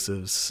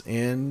exclusives.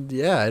 And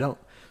yeah,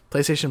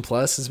 PlayStation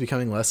Plus is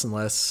becoming less and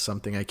less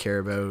something I care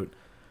about.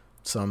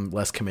 So I'm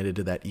less committed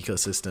to that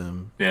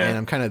ecosystem. Yeah. And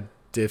I'm kind of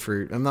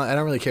different. I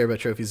don't really care about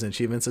trophies and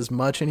achievements as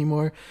much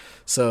anymore.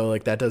 So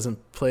like that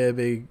doesn't play a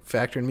big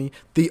factor in me.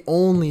 The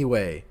only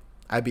way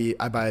I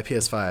buy a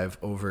PS5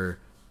 over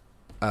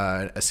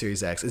a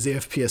Series X is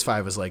if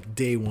PS5 was like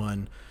day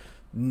one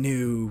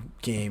new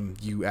game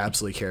you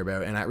absolutely care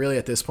about. And really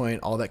at this point,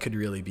 all that could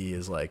really be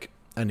is like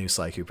a new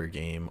Sly Cooper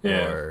game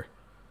or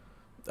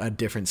a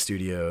different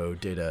studio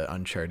did a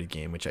Uncharted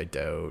game, which I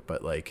doubt.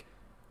 But like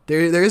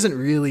there isn't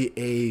really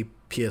a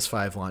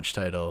PS5 launch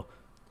title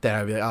that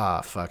I'd be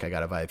like, fuck, I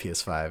gotta buy a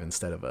PS5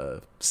 instead of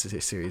a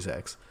Series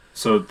X.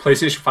 So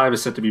PlayStation 5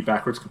 is set to be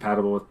backwards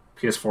compatible with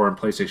PS4 and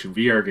PlayStation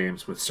VR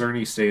games, with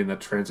Cerny saying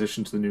that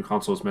transition to the new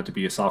console is meant to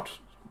be a soft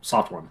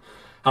one.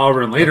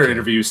 However, in later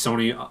interviews,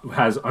 Sony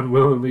has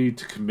unwillingly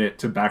to commit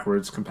to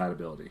backwards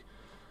compatibility.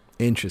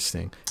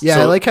 Interesting. Yeah,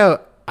 so, I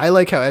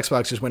like how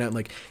Xbox just went out and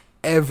like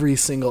every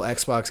single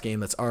Xbox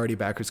game that's already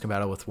backwards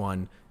compatible with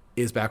one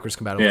is backwards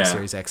compatible with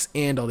Series X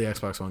and all the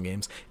Xbox One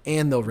games,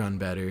 and they'll run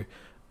better.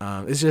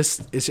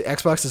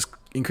 Xbox is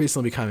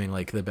increasingly becoming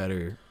like the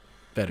better.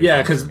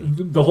 Yeah, because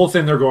the whole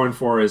thing they're going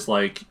for is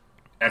like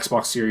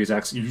Xbox Series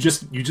X. You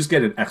just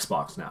get an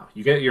Xbox now.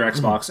 You get your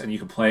Xbox and you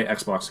can play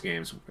Xbox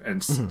games.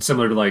 And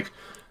similar to like,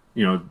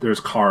 there's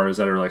cars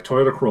that are like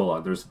Toyota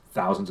Corolla. There's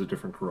thousands of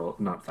different Corolla,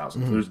 not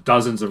thousands. There's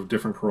dozens of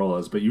different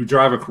Corollas, but you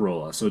drive a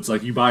Corolla, so it's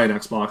like you buy an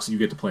Xbox, you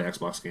get to play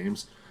Xbox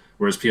games.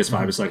 Whereas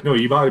PS5 is like, no,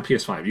 you buy a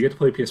PS5, you get to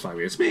play PS5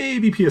 games,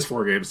 maybe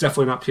PS4 games,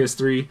 definitely not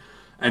PS3.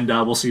 And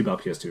we'll see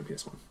about PS2 and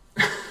PS1.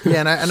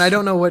 Yeah, and I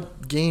don't know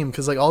what game,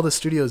 because like all the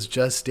studios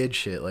just did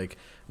shit. Like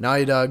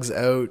Naughty Dog's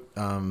out,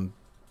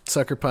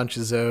 Sucker Punch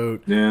is out,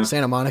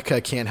 Santa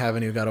Monica can't have a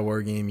new God of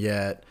War game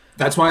yet.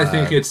 That's why I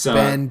think it's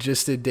Ben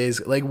just did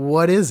Days. Like,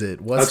 what is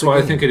it? That's why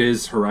I think it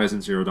is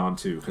Horizon Zero Dawn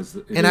 2.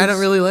 I don't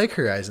really like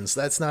Horizon, so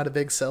that's not a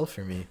big sell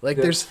for me. Like,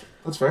 that's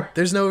fair.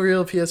 There's no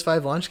real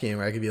PS5 launch game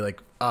where I could be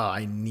like,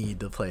 I need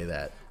to play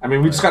that. I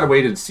mean, we just got to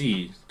wait and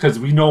see, because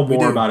we know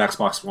more about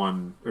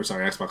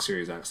Xbox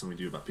Series X than we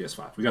do about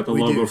PS5. We got the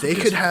logo for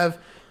PS5.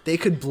 They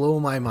could blow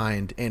my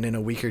mind, and in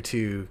a week or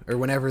two, or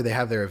whenever they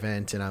have their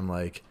event, and I'm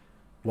like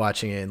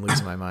watching it and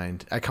losing my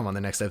mind, I come on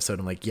the next episode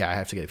and I'm like, I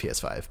have to get a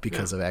PS5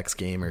 because of X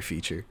game or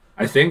feature.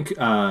 I think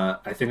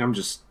I'm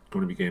just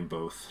going to be getting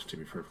both, to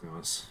be perfectly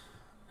honest.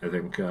 I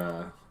think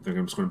I'm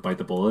just going to bite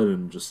the bullet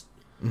and just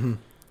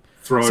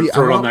throw it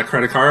on that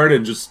credit card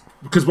and just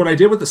because what I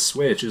did with the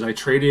Switch is I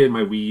traded in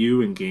my Wii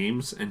U and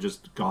games and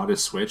just got a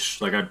Switch.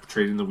 Like I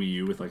traded in the Wii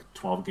U with like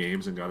 12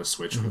 games and got a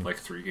Switch with like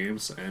 3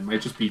 games. And I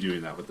might just be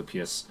doing that with the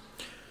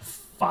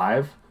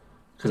PS5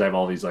 because I have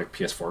all these like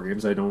PS4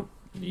 games I don't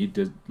need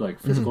to like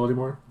physical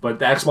anymore. But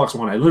the Xbox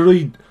One, I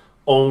literally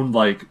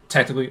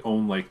technically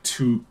own like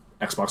 2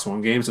 Xbox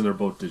One games and they're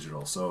both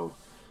digital. So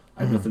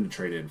I have nothing to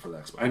trade in for the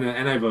Xbox.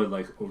 And I have a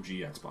like OG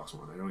Xbox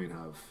One. I don't even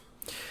have.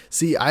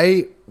 See,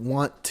 I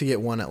want to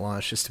get one at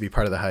launch just to be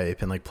part of the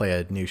hype and like play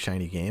a new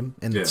shiny game,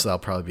 and so that'll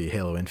probably be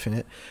Halo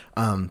Infinite.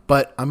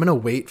 But I'm gonna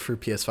wait for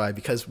PS5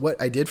 because what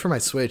I did for my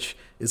Switch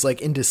is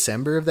like in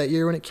December of that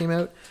year when it came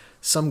out,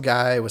 some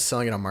guy was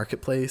selling it on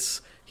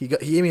Marketplace. He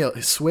gave me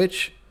a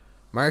Switch,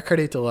 Mario Kart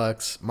 8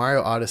 Deluxe,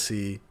 Mario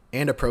Odyssey,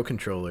 and a Pro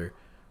controller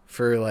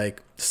for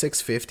like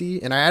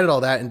 $650, and I added all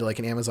that into like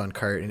an Amazon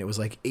cart, and it was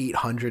like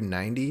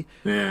 $890.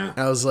 Yeah, and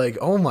I was like,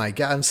 oh my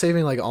god, I'm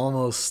saving like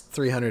almost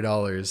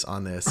 $300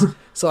 on this.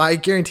 So I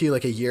guarantee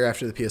like a year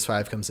after the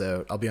PS5 comes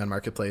out, I'll be on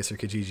Marketplace or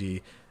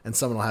Kijiji, and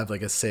someone will have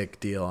like a sick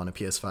deal on a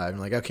PS5. I'm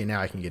like, okay, now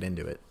I can get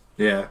into it.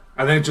 Yeah,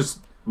 I think just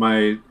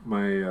my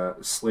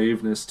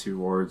slaveness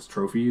towards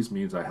trophies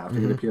means I have to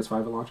get a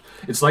PS5 at launch.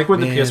 It's like when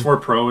the PS4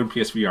 Pro and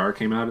PSVR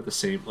came out at the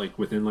same like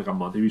within like a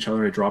month of each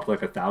other. I dropped like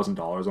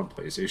 $1,000 on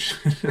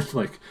PlayStation.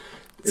 Like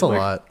it's a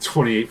lot.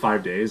 28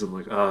 5 days. I'm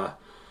like,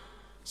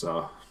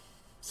 so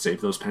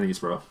save those pennies,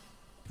 bro.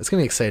 It's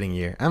gonna be an exciting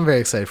year. I'm very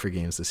excited for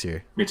games this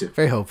year. Me too.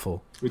 Very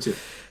hopeful. Me too.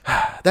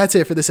 That's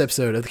it for this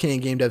episode of the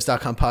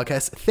CanadianGameDevs.com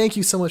podcast. Thank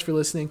you so much for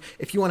listening.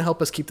 If you want to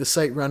help us keep the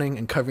site running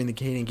and covering the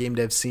Canadian game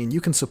dev scene,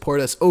 you can support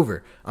us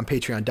over on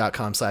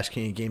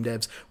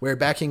patreon.com/CanadianGameDevs, where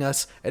backing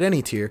us at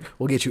any tier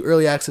will get you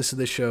early access to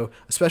this show,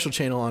 a special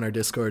channel on our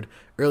Discord,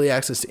 early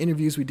access to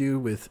interviews we do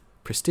with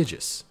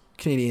prestigious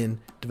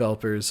Canadian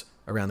developers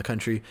around the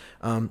country,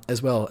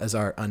 as well as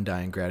our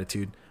undying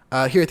gratitude.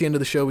 Here at the end of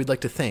the show, we'd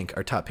like to thank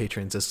our top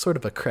patrons as sort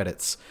of a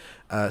credits.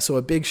 So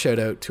a big shout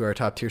out to our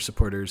top tier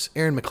supporters,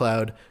 Aaron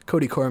McLeod,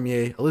 Cody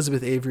Cormier,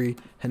 Elizabeth Avery,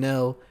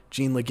 Hanel,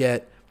 Jean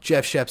Leggett,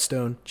 Jeff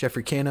Shepstone,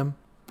 Jeffrey Canham,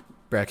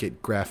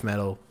 bracket Graph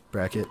Metal,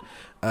 bracket,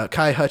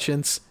 Kai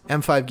Hutchins,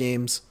 M5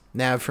 Games,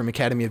 Nav from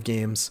Academy of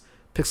Games,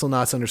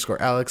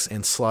 PixelNauts_Alex,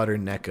 and Slaughter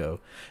Neko.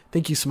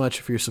 Thank you so much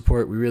for your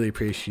support. We really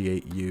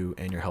appreciate you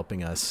and you're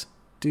helping us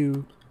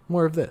do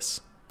more of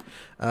this.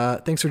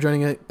 Thanks for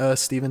joining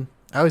us, Stephen.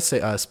 I always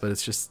say us, but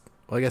it's just,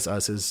 well, I guess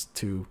us is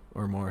 2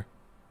 or more.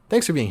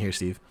 Thanks for being here,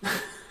 Steve.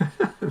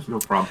 No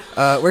problem.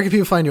 Where can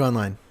people find you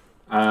online?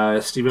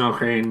 Stephen L.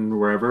 Crane,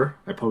 wherever.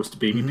 I post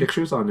baby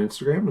pictures on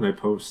Instagram, and I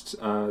post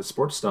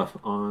sports stuff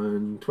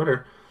on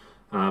Twitter.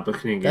 But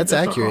that's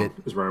accurate.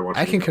 Is where I want.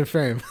 I can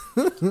confirm.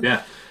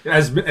 Yeah,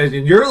 as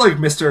you're like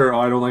Mr.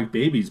 I don't like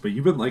babies, but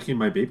you've been liking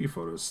my baby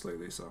photos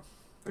lately, so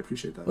I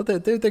appreciate that. Well,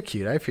 they're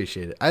cute. I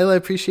appreciate it. I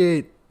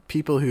appreciate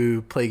people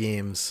who play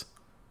games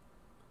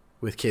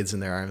with kids in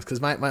their arms, because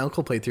my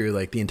uncle played through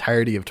like the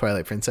entirety of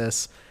Twilight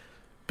Princess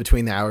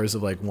between the hours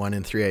of like 1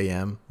 and 3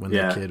 a.m. when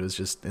the kid was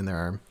just in their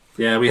arm.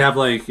 Yeah, we have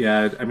like,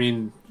 I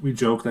mean, we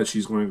joke that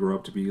she's going to grow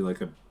up to be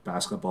like a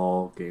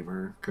basketball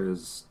gamer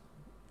because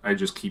I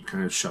just keep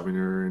kind of shoving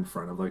her in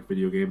front of like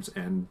video games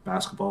and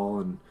basketball,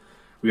 and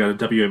we got a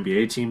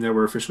WNBA team that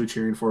we're officially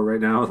cheering for right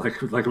now,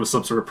 like it was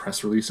some sort of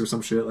press release or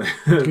some shit. Like,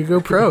 you could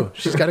go pro.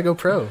 She's got to go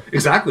pro.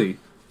 Exactly.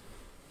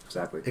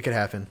 It could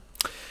happen.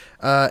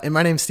 And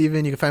my name's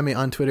Steven. You can find me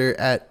on Twitter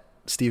at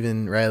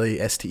Stephen Riley,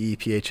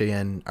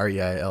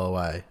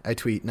 STEPHANREILOI. I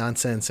tweet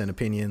nonsense and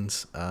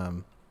opinions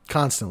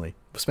constantly.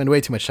 Spend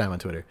way too much time on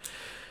Twitter.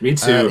 Me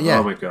too.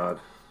 Oh my god.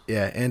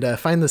 Yeah, and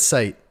find the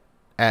site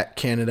at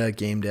Canada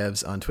Game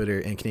Devs on Twitter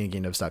and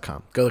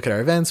CanadianGameDevs.com. Go look at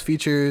our events,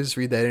 features,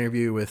 read that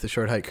interview with the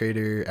Short Hike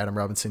creator, Adam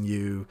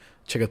Robinson,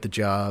 check out the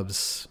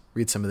jobs,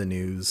 read some of the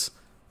news,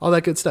 all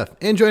that good stuff.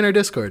 And join our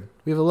Discord.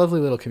 We have a lovely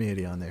little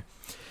community on there.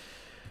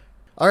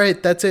 All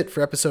right, that's it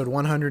for episode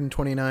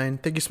 129.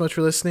 Thank you so much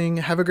for listening.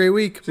 Have a great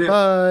week.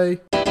 Bye.